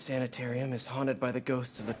every old sanitarium is haunted by the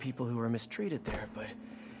ghosts of the people who were mistreated there, but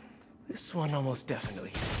this one almost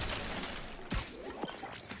definitely is.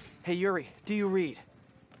 Hey, Yuri, do you read?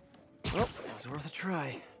 Well, it was worth a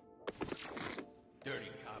try. Dirty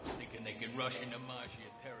cops thinking they can rush into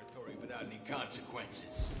Maggia territory without any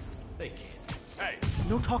consequences. They can't. Hey!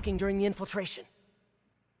 No talking during the infiltration.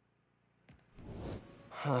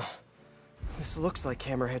 Huh. This looks like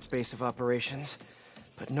Hammerhead's base of operations,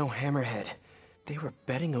 but no Hammerhead. They were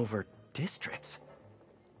betting over districts.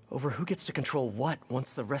 Over who gets to control what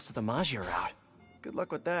once the rest of the Maggia are out. Good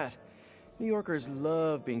luck with that. New Yorkers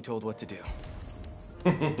love being told what to do.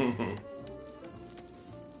 The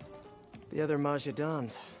other Maggia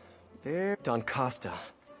Dons. They're... Don Costa.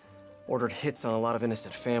 Ordered hits on a lot of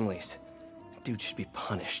innocent families. Dude should be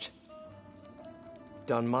punished.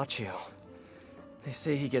 Don Macchio. They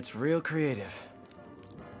say he gets real creative.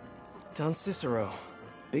 Don Cicero.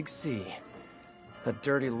 Big C. A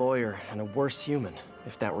dirty lawyer and a worse human,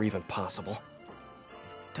 if that were even possible.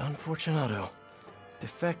 Don Fortunato. De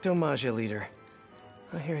facto Maggia leader.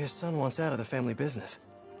 I hear his son wants out of the family business.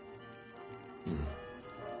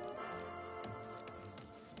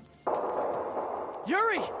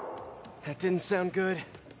 Yuri! That didn't sound good.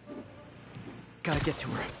 Gotta get to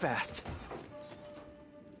her fast.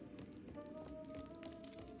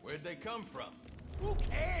 Where'd they come from? Who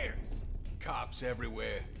cares? Cops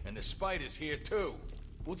everywhere, and the Spider's here too.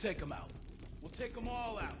 We'll take them out. We'll take them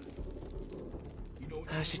all out. You know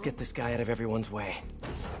I should get this guy out of everyone's way.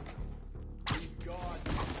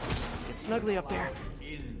 Get snugly up there.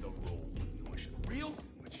 In the room. Real?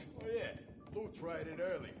 Oh yeah, Lou tried it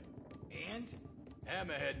earlier. And?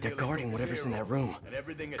 Hammerhead. They're guarding whatever's in that room.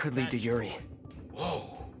 Could lead to Yuri.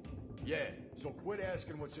 Whoa. Yeah, so quit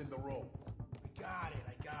asking what's in the room. I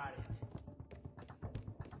got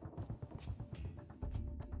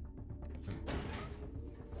it.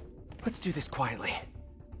 Let's do this quietly.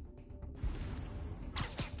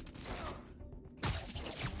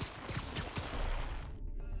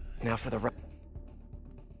 Now for the right.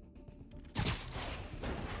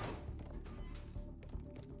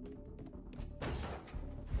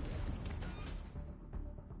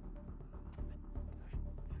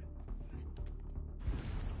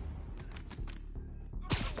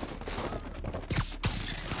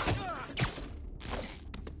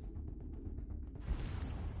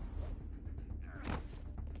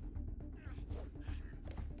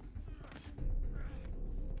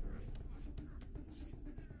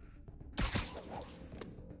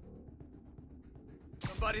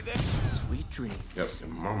 Somebody there? Sweet dreams. Yep, your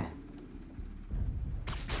mama.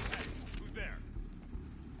 Who's there?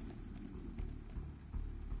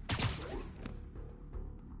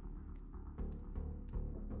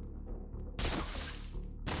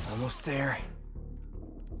 Almost there.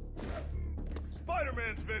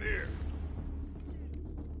 Spider-Man's been here.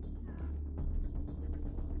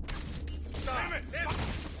 Damn it!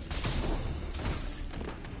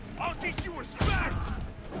 I'll teach you respect!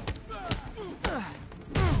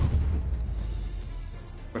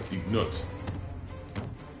 Fuck these nuts.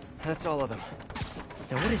 That's all of them.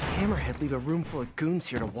 Now what did Hammerhead leave a room full of goons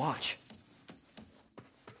here to watch?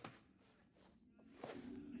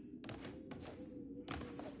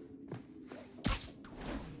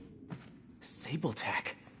 Sable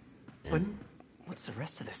tech. But what's the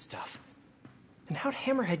rest of this stuff? And how'd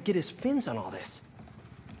Hammerhead get his fins on all this?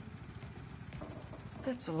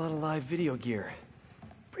 That's a lot of live video gear.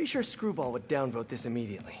 Pretty sure Screwball would downvote this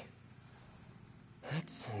immediately.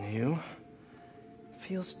 That's new.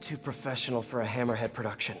 Feels too professional for a Hammerhead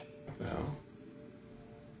production. What the hell?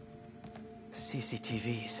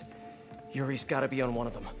 CCTVs. Yuri's gotta be on one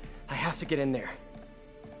of them. I have to get in there.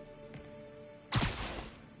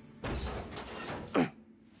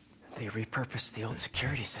 They repurposed the old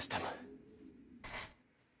security system.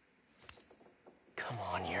 Come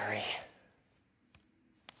on, Yuri.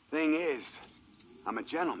 Thing is, I'm a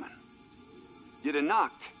gentleman. You'd have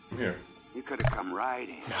knocked. Here. You could have come right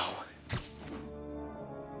in. No.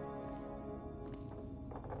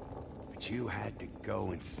 But you had to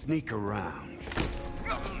go and sneak around.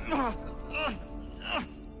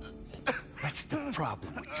 That's the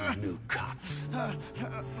problem with you new cops.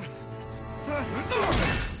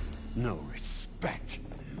 No respect.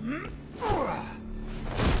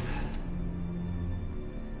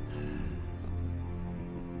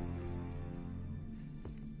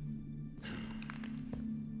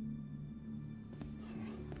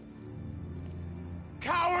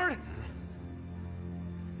 Coward!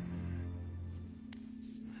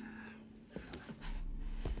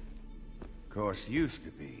 Course used to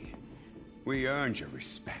be. We earned your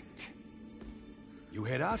respect. You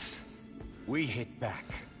hit us, we hit back.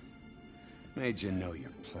 Made you know your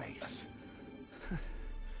place.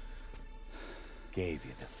 Gave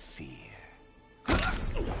you the fear.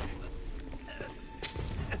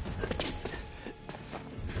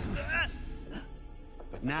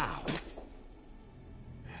 But now...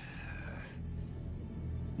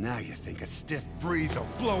 Now you think a stiff breeze will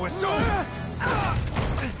blow us over?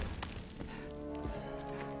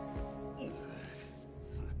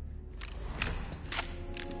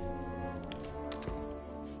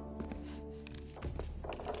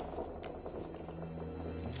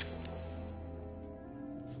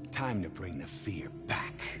 Time to bring the fear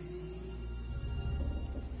back.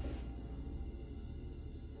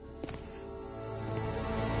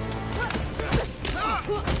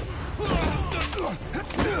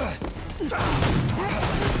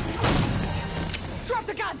 Drop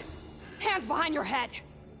the gun! Hands behind your head!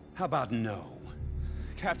 How about no?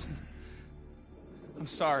 Captain, I'm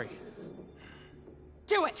sorry.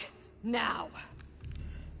 Do it! Now!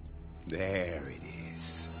 There it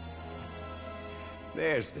is.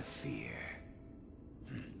 There's the fear.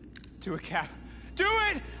 Do it, Cap. Do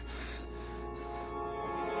it!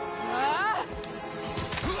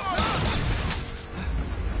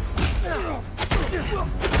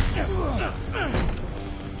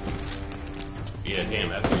 Yeah, damn,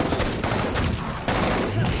 that's...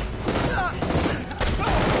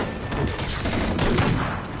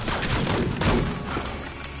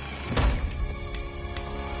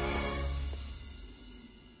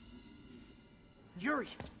 Yuri!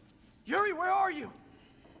 Yuri, where are you?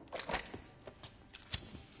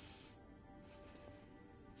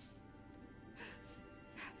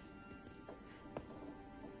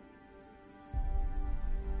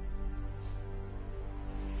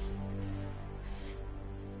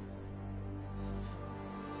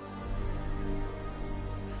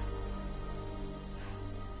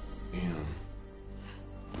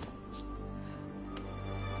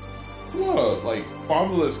 Look, like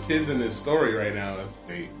fatherless kids in this story right now. That's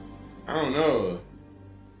great. I don't know.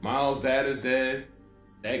 Miles' dad is dead.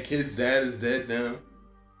 That kid's dad is dead now.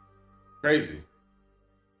 Crazy.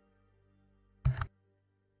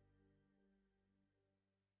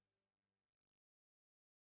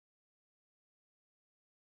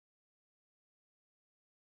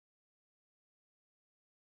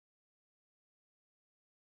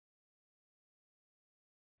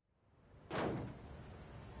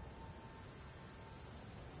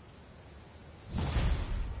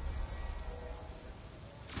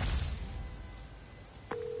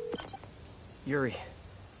 Yuri,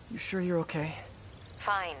 you sure you're okay?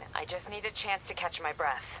 Fine. I just need a chance to catch my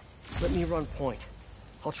breath. Let me run point.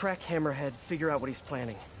 I'll track Hammerhead, figure out what he's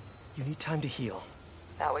planning. You need time to heal.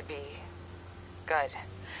 That would be... good.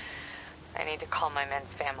 I need to call my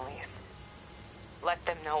men's families. Let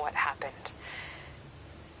them know what happened.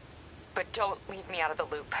 But don't leave me out of the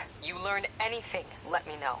loop. You learn anything, let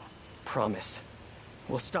me know. Promise.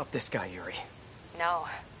 We'll stop this guy, Yuri. No,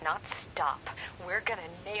 not stop. We're gonna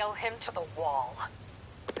nail him to the wall.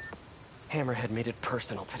 Hammerhead made it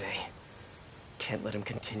personal today. Can't let him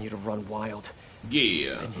continue to run wild.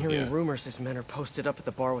 Yeah. Been hearing rumors his men are posted up at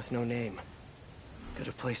the bar with no name. Good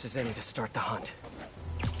a place as any to start the hunt.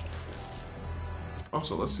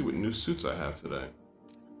 Also, let's see what new suits I have today.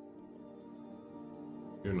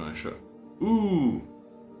 You're not sure. Ooh.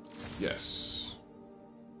 Yes.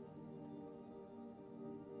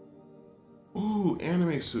 Ooh,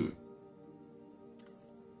 anime suit.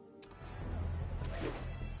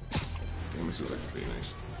 Damn, me see what that could be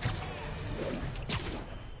next.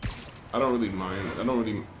 I don't really mind.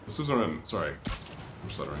 The suits aren't. Sorry,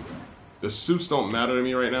 I'm stuttering. The suits don't matter to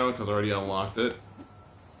me right now because I already unlocked it.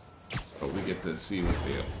 But we get to see what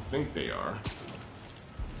they think they are.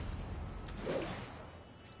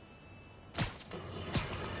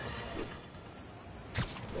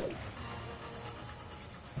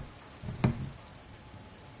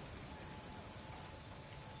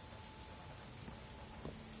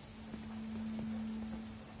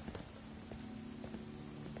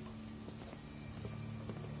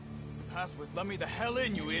 Passwords, let me the hell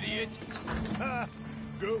in, you idiot!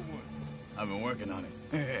 Good one. I've been working on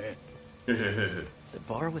it. The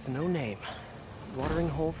bar with no name. Watering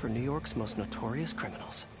hole for New York's most notorious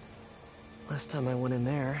criminals. Last time I went in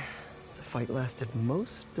there, the fight lasted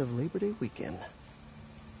most of Labor Day weekend.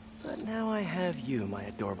 But now I have you, my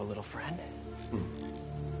adorable little friend.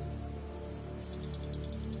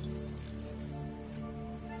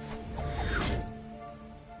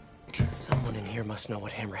 Someone in here must know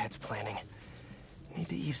what Hammerhead's planning. Need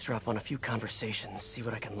to eavesdrop on a few conversations, see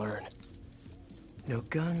what I can learn. No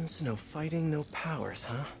guns, no fighting, no powers,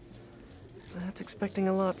 huh? That's expecting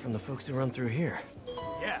a lot from the folks who run through here.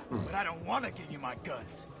 Yeah, but I don't want to give you my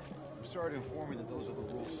guns. I'm sorry to inform you that those are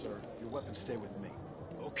the rules, sir. Your weapons stay with me.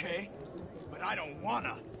 Okay, but I don't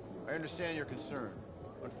wanna. I understand your concern.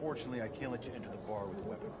 Unfortunately, I can't let you enter the bar with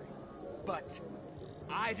weaponry. But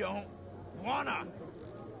I don't wanna.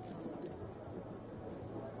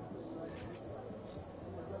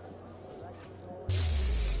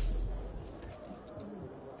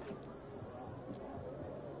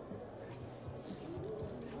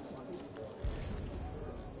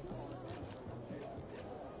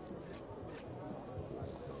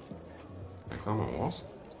 Climb on walls?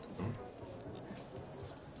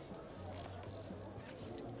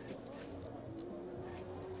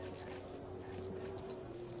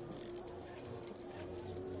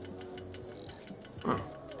 Huh.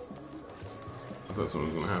 I thought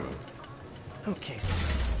something was gonna happen. Okay.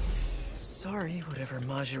 Sorry, whatever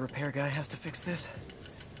Maggia repair guy has to fix this.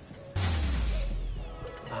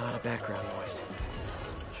 A lot of background noise.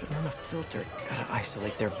 Should run a filter. Gotta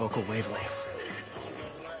isolate their vocal wavelengths.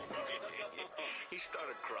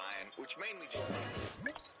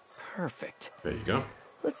 Perfect. There you go.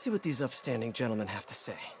 Let's see what these upstanding gentlemen have to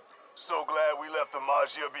say. So glad we left the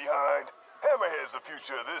Maggia behind. Hammerhead's the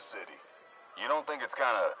future of this city. You don't think it's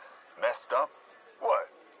kind of messed up? What?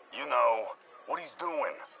 You know, what he's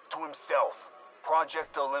doing to himself.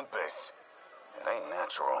 Project Olympus. It ain't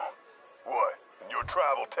natural. What? Your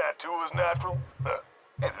tribal tattoo is natural?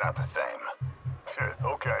 It's not the same.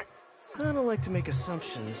 Okay. I don't like to make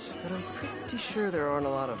assumptions, but I'm pretty sure there aren't a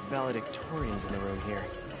lot of valedictorians in the room here.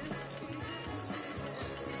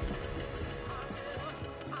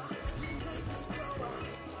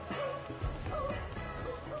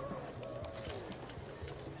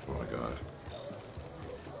 Oh my god.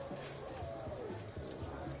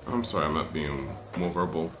 I'm sorry, I'm not being more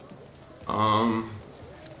verbal. Hope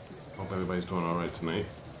everybody's doing alright tonight.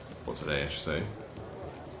 Well, today, I should say.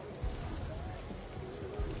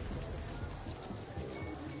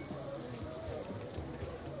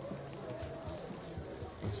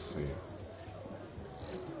 Let's see.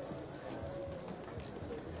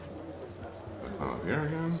 I climb up here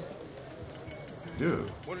again?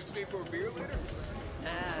 Dude. Want to stay for a beer later?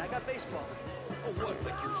 Nah, I got baseball. Oh, what,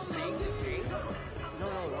 like you're seeing the game? No,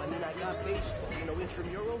 I mean I got baseball. You know,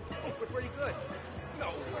 intramural? We're pretty good. No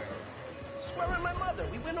way. Swear on my mother,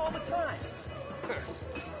 we win all the time.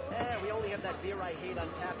 We only have that beer I hate on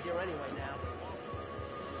tap here anyway now.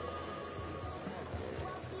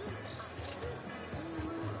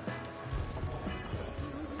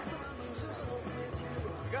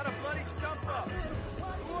 You got a bloody jump up.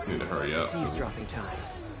 Need to hurry up. It's eavesdropping time.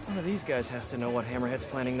 One of these guys has to know what Hammerhead's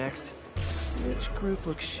planning next. Which group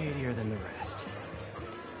looks shadier than the rest?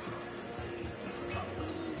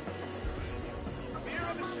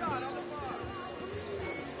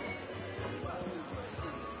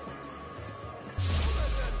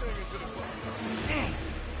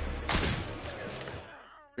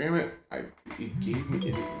 Damn it! It gave me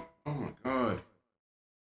it. Oh my god.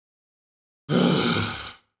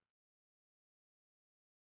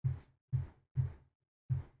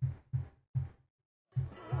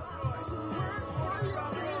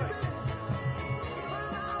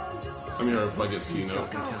 Let me plug it so you know.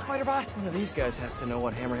 Spider-Bot? One of these guys has to know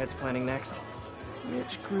what Hammerhead's planning next.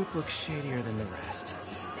 Which group looks shadier than the rest?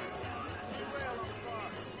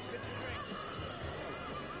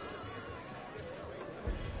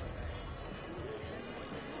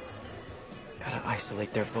 Gotta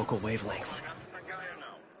isolate their vocal wavelengths.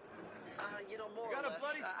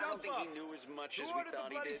 don't think he knew as much as we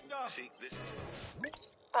thought he did. See, this is...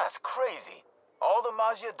 That's crazy. All the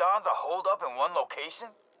Mafia Dons are holed up in one location?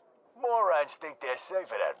 Morons think they're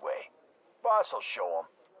safer that way. Boss will show them.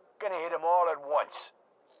 Gonna hit them all at once.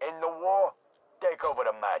 In the war, take over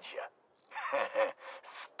the Mafia.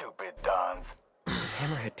 Stupid Dons. If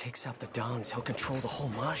Hammerhead takes out the Dons, he'll control the whole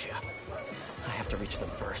Mafia. I have to reach them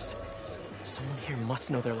first. Someone here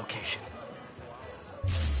must know their location.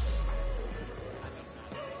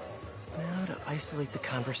 Now to isolate the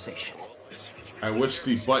conversation. I wish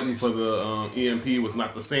the button for the EMP was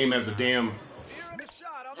not the same as the damn...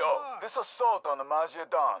 Yo, this assault on the Mafia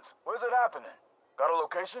Dons. Where's it happening? Got a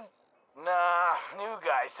location? Nah, new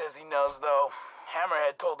guy says he knows though.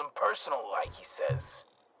 Hammerhead told him personal like, he says.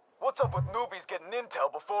 What's up with newbies getting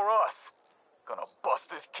intel before us? Gonna bust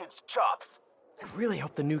this kid's chops. I really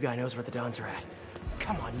hope the new guy knows where the Dons are at.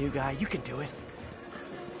 Come on, new guy, you can do it.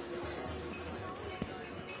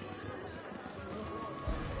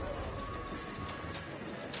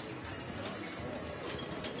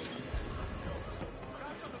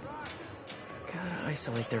 Gotta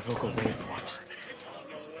isolate their vocal waveforms.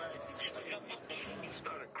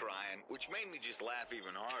 Started crying, which made me just laugh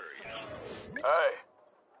even harder, you know? Hey,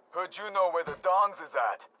 heard you know where the Dons is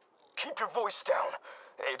at. Keep your voice down.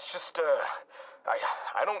 It's just,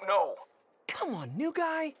 I don't know. Come on, new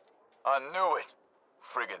guy. I knew it.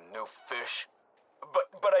 Friggin' new fish.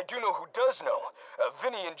 But I do know who does know.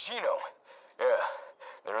 Vinny and Gino. Yeah,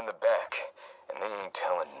 they're in the back, and they ain't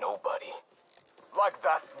telling nobody. Like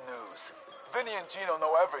that's news. Vinny and Gino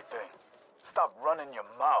know everything. Stop running your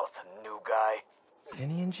mouth, new guy.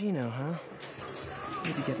 Vinny and Gino, huh?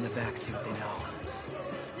 Need to get in the back, see what they know.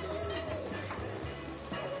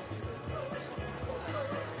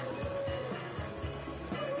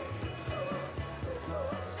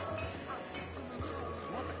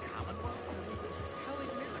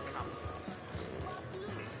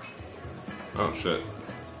 Oh shit.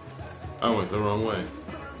 I went the wrong way.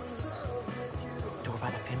 Door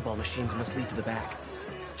by the pinball machines must lead to the back.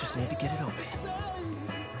 Just need to get it open.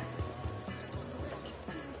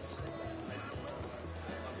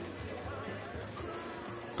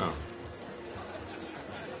 Oh.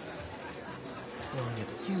 Blowing a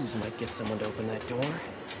fuse might get someone to open that door.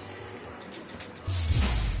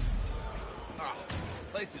 Ah,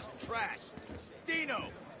 place is trash. Dino!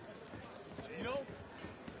 Dino?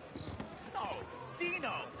 No,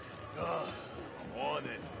 Dino! Ugh, I'm on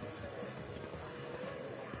it.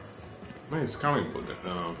 Man, it's comic book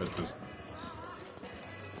pictures.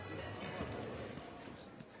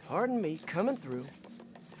 Pardon me, coming through.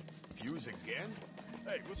 Fuse again?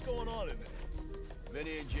 Hey, what's going on in there?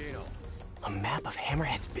 Vinny and Gino. A map of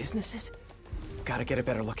Hammerhead's businesses? Gotta get a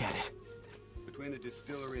better look at it. Between the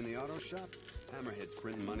distillery and the auto shop, Hammerhead's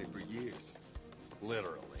printing money for years.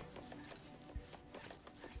 Literally.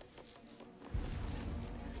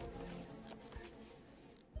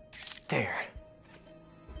 There.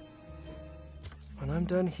 When I'm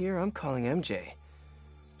done here, I'm calling MJ.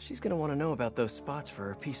 She's gonna want to know about those spots for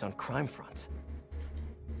her piece on crime fronts.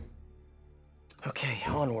 Okay,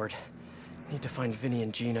 onward. Need to find Vinny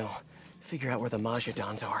and Gino. Figure out where the Mafia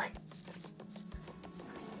Dons are.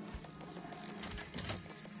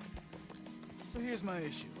 So here's my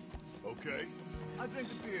issue. Okay? I drink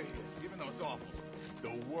the beer here, even though it's awful.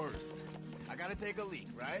 The worst. I gotta take a leak,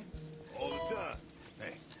 right? All the time.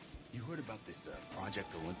 Hey, you heard about this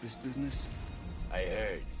Project Olympus business? I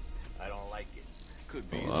heard. I don't like it. Could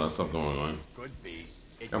be. A lot of stuff going on. Could be.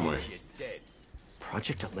 It Come makes on. you dead.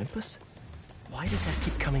 Project Olympus? Why does that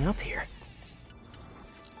keep coming up here?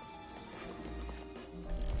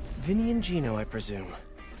 Vinny and Gino, I presume.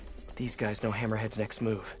 These guys know Hammerhead's next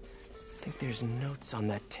move. Think there's notes on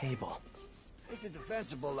that table. It's a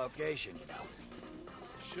defensible location, you know.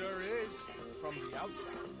 Sure is. From the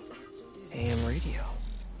outside. AM radio.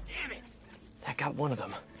 Damn it! That got one of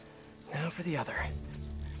them. Now for the other.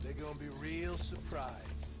 They're gonna be real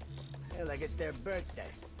surprised. Yeah, like it's their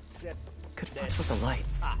birthday. Except Could futz with the light.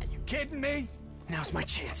 Ah, you kidding me? Now's my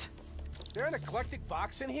chance. There an eclectic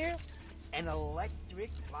box in here? An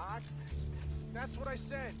electric box? That's what I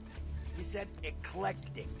said. You said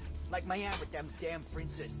eclectic. Like my aunt with them damn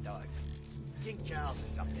princess dogs. King Charles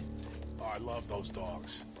or something. Oh, I love those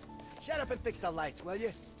dogs. Shut up and fix the lights, will you?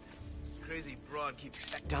 Crazy broad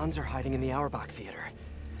keeps... Dons are hiding in the Auerbach Theater.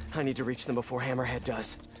 I need to reach them before Hammerhead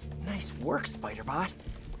does. Nice work, Spider-Bot.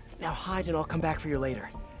 Now hide and I'll come back for you later.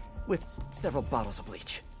 With several bottles of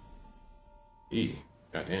bleach.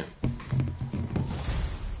 Goddamn.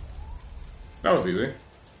 That was easy.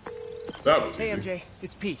 That was Hey, easy. MJ.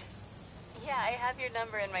 It's Pete. Yeah, I have your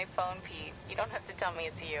number in my phone, Pete. You don't have to tell me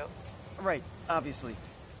it's you. Right, obviously.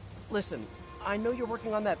 Listen, I know you're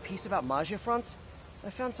working on that piece about Maggia fronts. I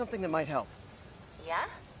found something that might help. Yeah?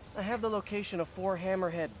 I have the location of 4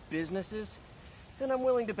 Hammerhead businesses, and I'm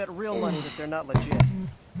willing to bet real money that they're not legit.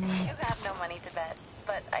 You have no money to bet,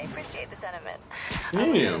 but I appreciate the sentiment. Damn. I'll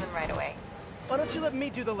look at them right away. Why don't you let me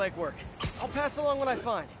do the legwork? I'll pass along what I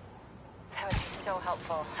find. That would be so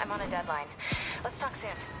helpful. I'm on a deadline. Let's talk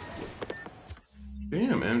soon.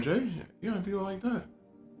 Damn, MJ, you gotta be like that.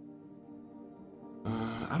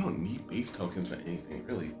 I don't need base tokens for anything,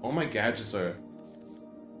 really. All my gadgets are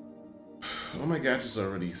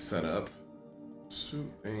already set up. Suit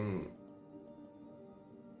thing.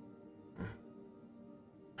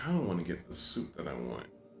 I don't want to get the suit that I want.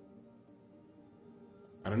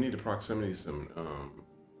 I don't need the proximity sensor.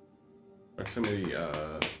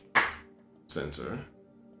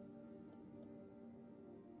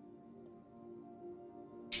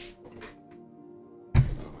 Oh,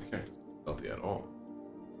 my character's stealthy at all.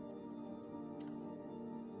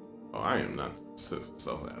 Oh, I am not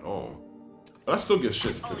stealthy at all. But I still get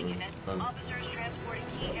shit. All units, officers transporting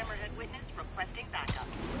key Hammerhead witness requesting backup.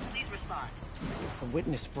 Please respond. A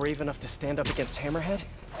witness brave enough to stand up against Hammerhead?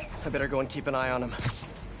 I better go and keep an eye on him.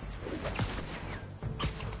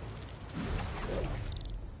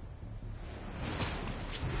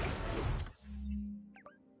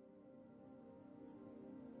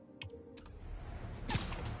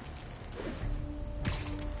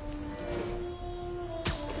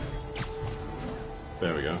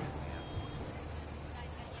 There we go.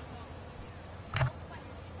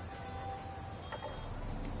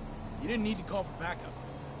 You didn't need to call for backup.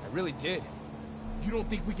 I really did. You don't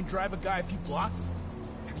think we can drive a guy a few blocks?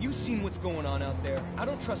 Have you seen what's going on out there? I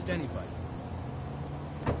don't trust anybody.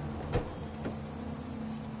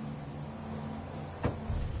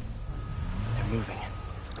 They're moving.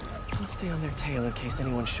 Let's stay on their tail in case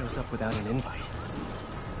anyone shows up without an invite.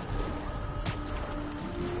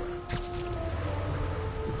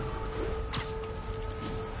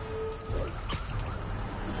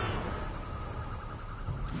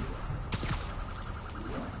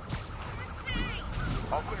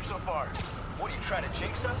 All clear so far. What, are you trying to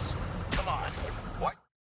jinx us? Come on. What?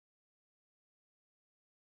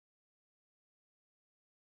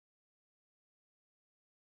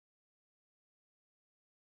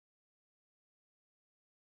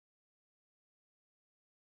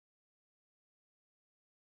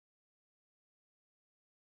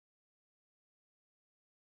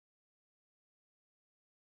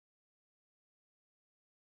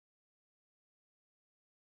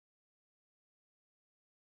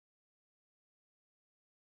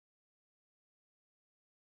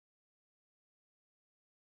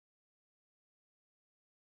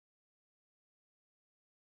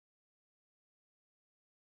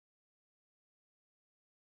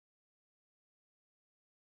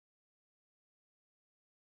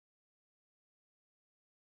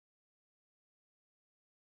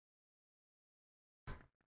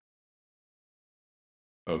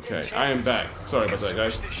 Okay, I am back. Sorry about that,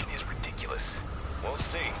 guys. Superstition is ridiculous. We'll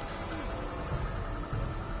see.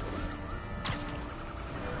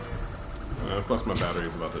 Plus my battery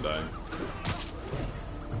is about to die.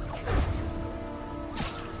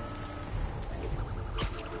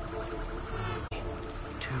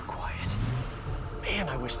 Too quiet. Man,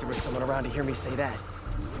 I wish there was someone around to hear me say that.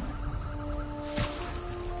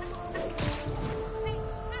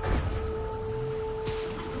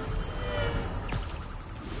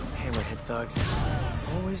 Hammerhead thugs.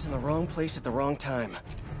 Always in the wrong place at the wrong time.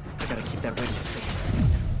 I gotta keep that witness safe.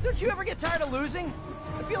 Don't you ever get tired of losing?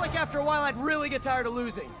 I feel like after a while I'd really get tired of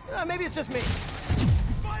losing. Maybe it's just me.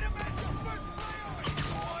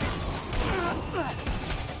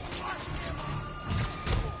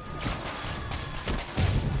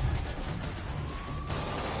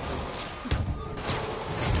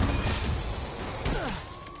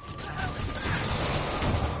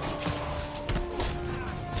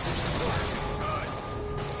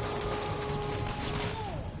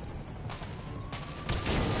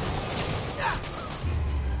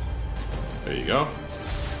 There you go.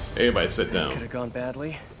 Everybody sit down. Could have gone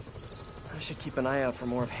badly. I should keep an eye out for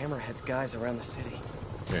more of Hammerhead's guys around the city.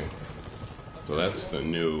 Okay. So that's the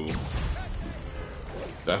new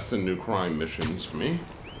crime missions for me.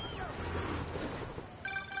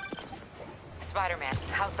 Spider-Man,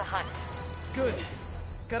 how's the hunt? Good.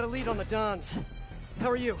 Got a lead on the Dons. How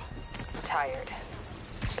are you? Tired.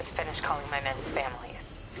 Just finished calling my men's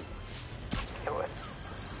families. It was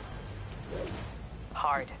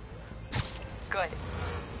hard. Good,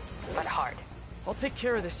 but hard. I'll take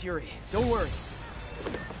care of this, Yuri. Don't worry.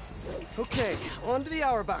 Okay, on to the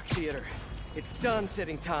Auerbach Theater. It's done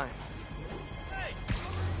sitting time. Hey!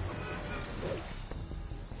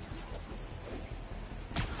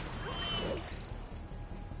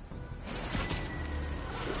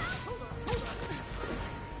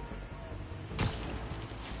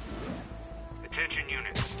 Attention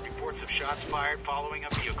units. Reports of shots fired following a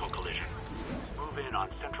vehicle collision. Move in on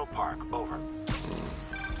Central Park. Over.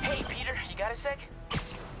 Hey, Peter, you got a sec?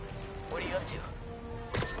 What are you up to?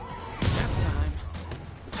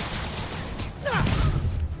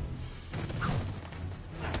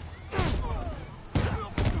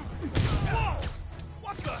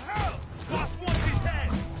 What the hell? Lost one of his head.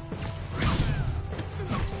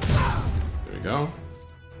 There we go.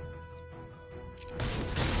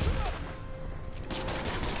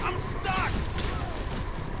 I'm stuck.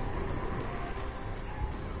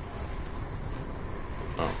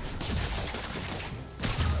 Oh.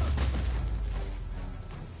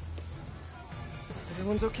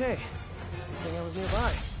 Everyone's okay. I think I was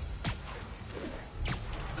nearby.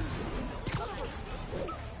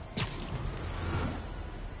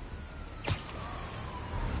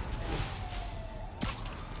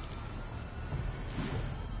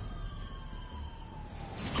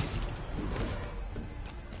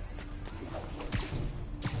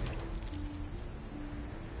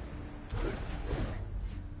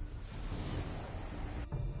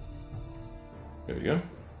 There we go.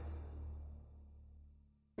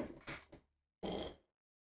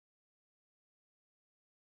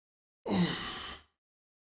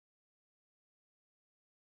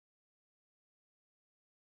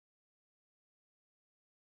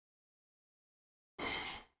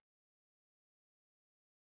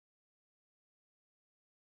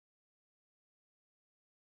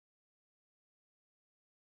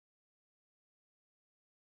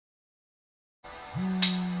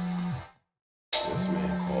 This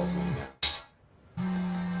man calls me now.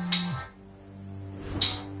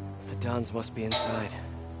 The Dons must be inside.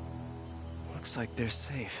 Looks like they're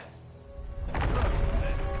safe.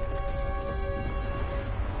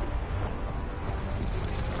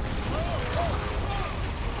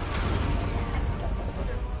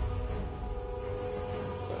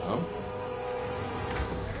 Well,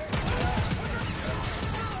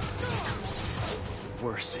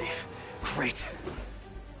 We're safe. Great.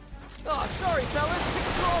 Oh, sorry, fellas.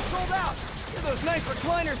 Tickets are all sold out. Get those nice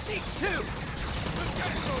recliner seats, too. Let's get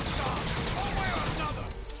to those jobs. One way or another.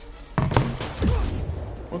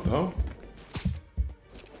 what the hell?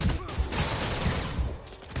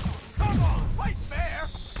 Come on, fight fair.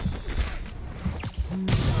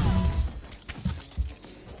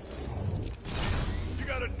 You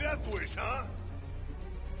got a death wish, huh?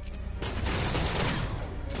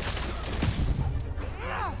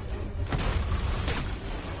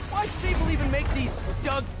 Why'd Sable even make these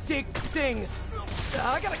dug dig things?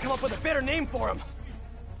 I gotta come up with a better name for them.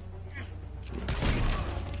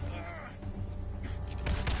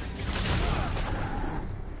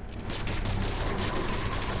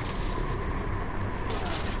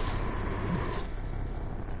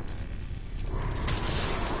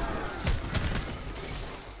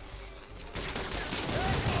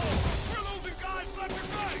 We're losing guys left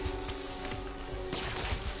and right.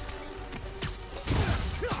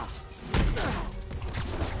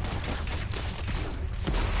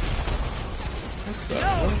 Yo,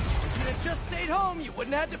 if you had just stayed home, you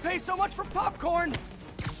wouldn't have had to pay so much for popcorn.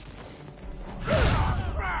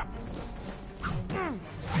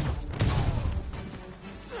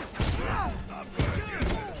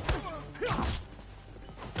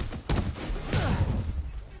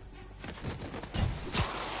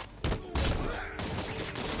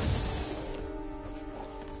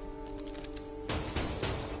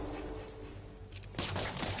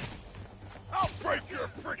 I'll break your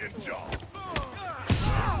friggin' jaw.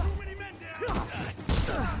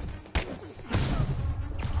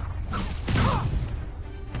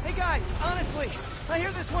 Hey guys, honestly, I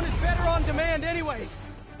hear this one is better on demand anyways.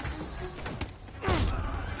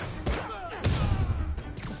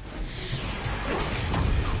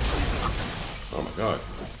 Oh my god.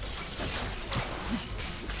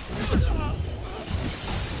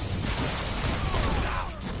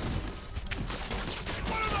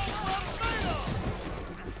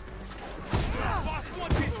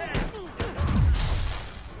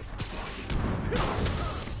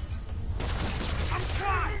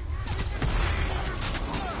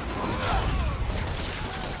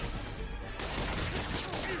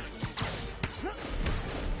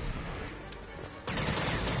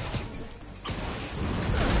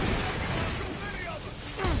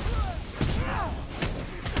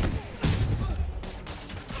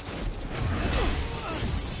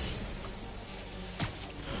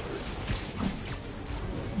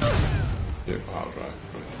 Yeah, power drive.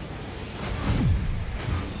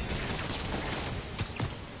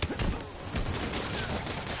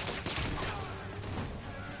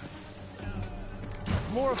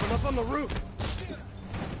 More of them up on the roof.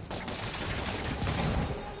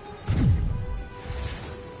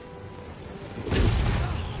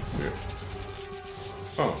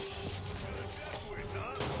 Oh.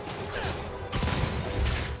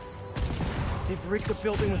 They've rigged the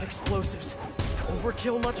building with explosives.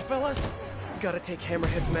 Overkill much, fellas? Gotta take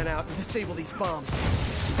Hammerhead's men out and disable these bombs.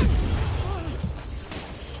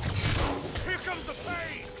 Here comes the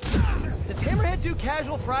pain! Does Hammerhead do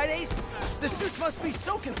casual Fridays? The suits must be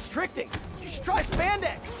so constricting. You should try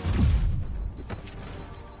spandex.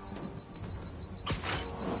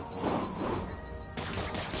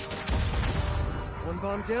 One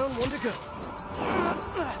bomb down, one to go.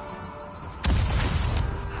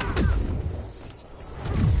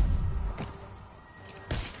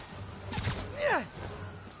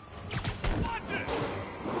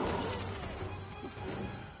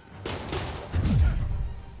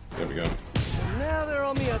 There we go. And now they're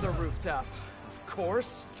on the other rooftop. Of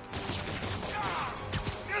course.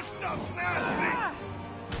 This stuff's nasty!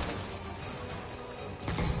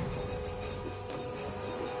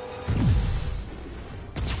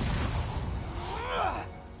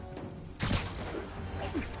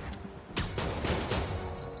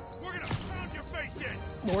 We're gonna pound your face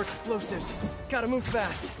in! More explosives. Gotta move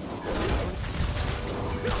fast.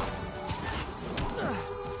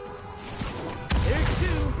 There's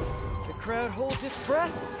two. The crowd holds its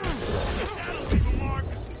breath. That'll leave a mark!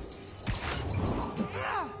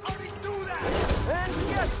 How do you do that? And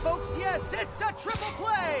yes, folks, yes, it's a triple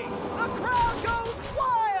play. The crowd goes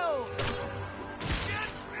wild. Get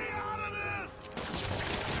me out of this!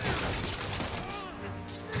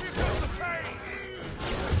 Here comes the pain!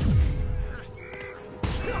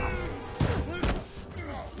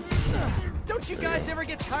 Don't you guys ever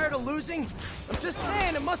get tired of losing? I'm just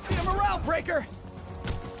saying, it must be a morale breaker.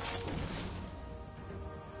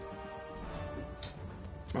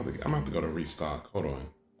 I'm gonna have to go to restock. Hold on.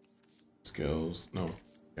 Skills. No.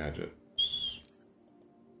 Gadget.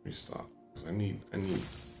 Restock. I need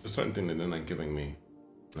a certain thing that they're not giving me.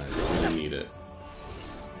 And I really need it.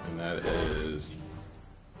 And that is.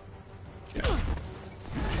 Yeah.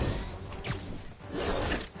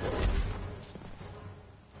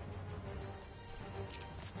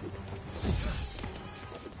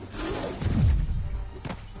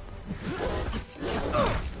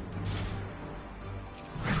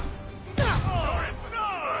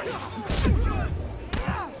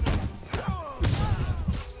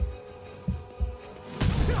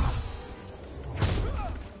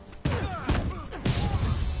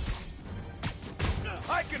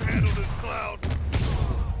 I can handle this cloud!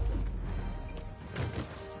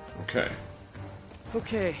 Okay.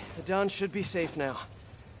 Okay, the Dons should be safe now.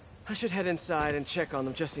 I should head inside and check on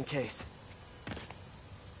them just in case.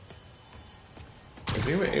 If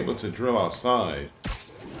they were able to drill outside,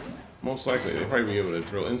 most likely they'd probably be able to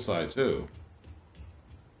drill inside too.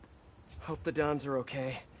 Hope the Dons are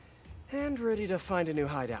okay. And ready to find a new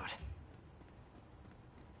hideout.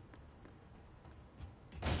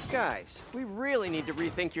 Guys, we really need to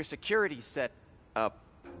rethink your security set up.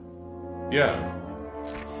 Yeah.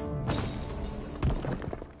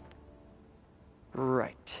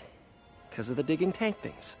 Right. Because of the digging tank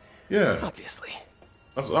things. Yeah. Obviously.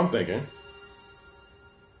 That's what I'm thinking.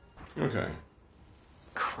 Okay.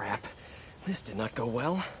 Crap. This did not go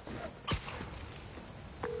well.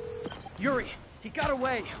 Yuri, he got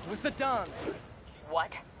away with the Dons.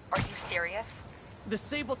 What? Are you serious? The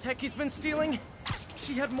Sable tech he's been stealing?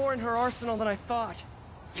 She had more in her arsenal than I thought.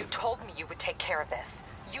 You told me you would take care of this.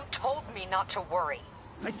 You told me not to worry.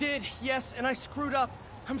 I did, yes, and I screwed up.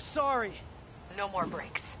 I'm sorry. No more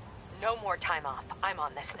breaks. No more time off. I'm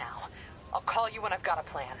on this now. I'll call you when I've got a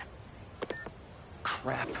plan.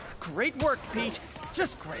 Crap. Great work, Pete.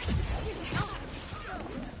 Just great.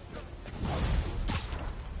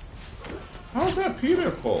 How's that Peter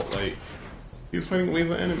fault? Like, he was fighting away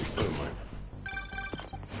the enemy. Never mind.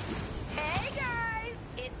 Hey guys,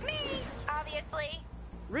 it's me, obviously.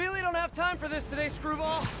 Really don't have time for this today,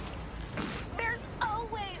 Screwball. There's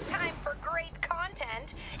always time for great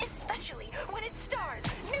content, especially when it stars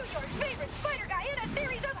New York's favorite spider guy in a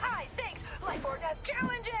series of high-stakes life or death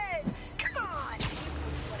challenges. Come on,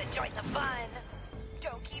 you want to join the fun?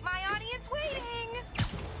 Don't keep my audience waiting.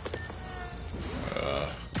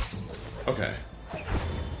 Okay.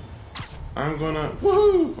 I'm gonna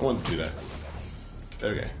woohoo! I want to do that.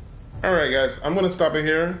 Okay. All right, guys. I'm gonna stop it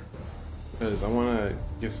here because I want to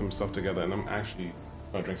get some stuff together, and I'm actually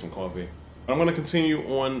gonna drink some coffee. I'm gonna continue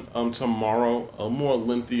on tomorrow, a more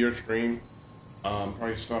lengthier stream.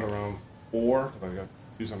 Probably start around 4 because I got to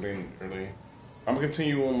do something early. I'm gonna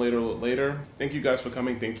continue on later. Thank you guys for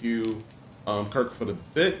coming. Thank you, Kirk, for the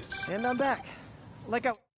bits. And I'm back. Like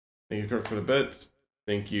I... Thank you, Kirk, for the bits.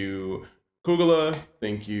 Thank you, Kugula.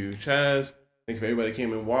 Thank you, Chaz. Thank you for everybody that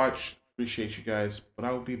came and watched. Appreciate you guys. But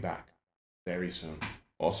I will be back very soon.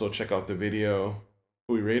 Also, check out the video.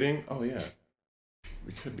 Who are we rating? Oh, yeah.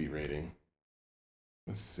 We could be rating.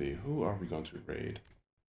 Let's see. Who are we going to raid?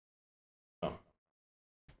 Oh.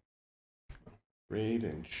 Raid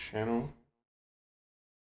and channel.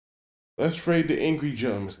 Let's raid the Angry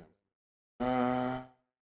Joe.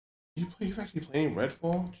 He's actually playing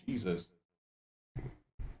Redfall? Jesus.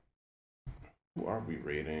 Who are we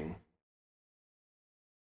raiding?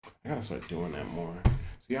 I gotta start doing that more.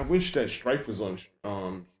 See, I wish that Strife was on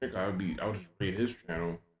Strick. I would just raid his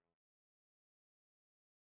channel.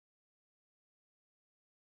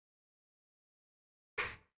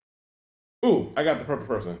 Ooh, I got the perfect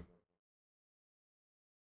person.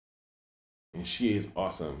 And she is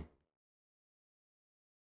awesome.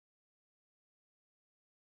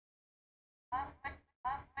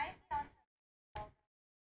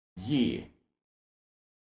 Yeah.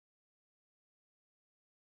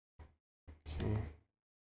 Okay.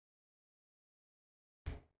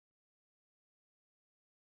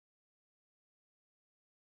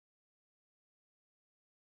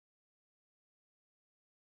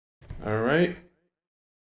 All right.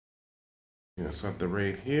 Gonna start the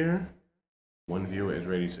raid here. One viewer is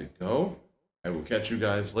ready to go. I will catch you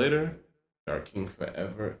guys later. Dark King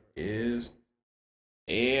Forever is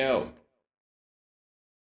out.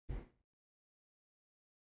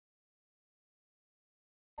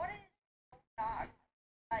 What is dog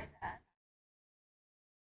like that?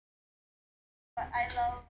 But I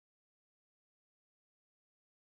love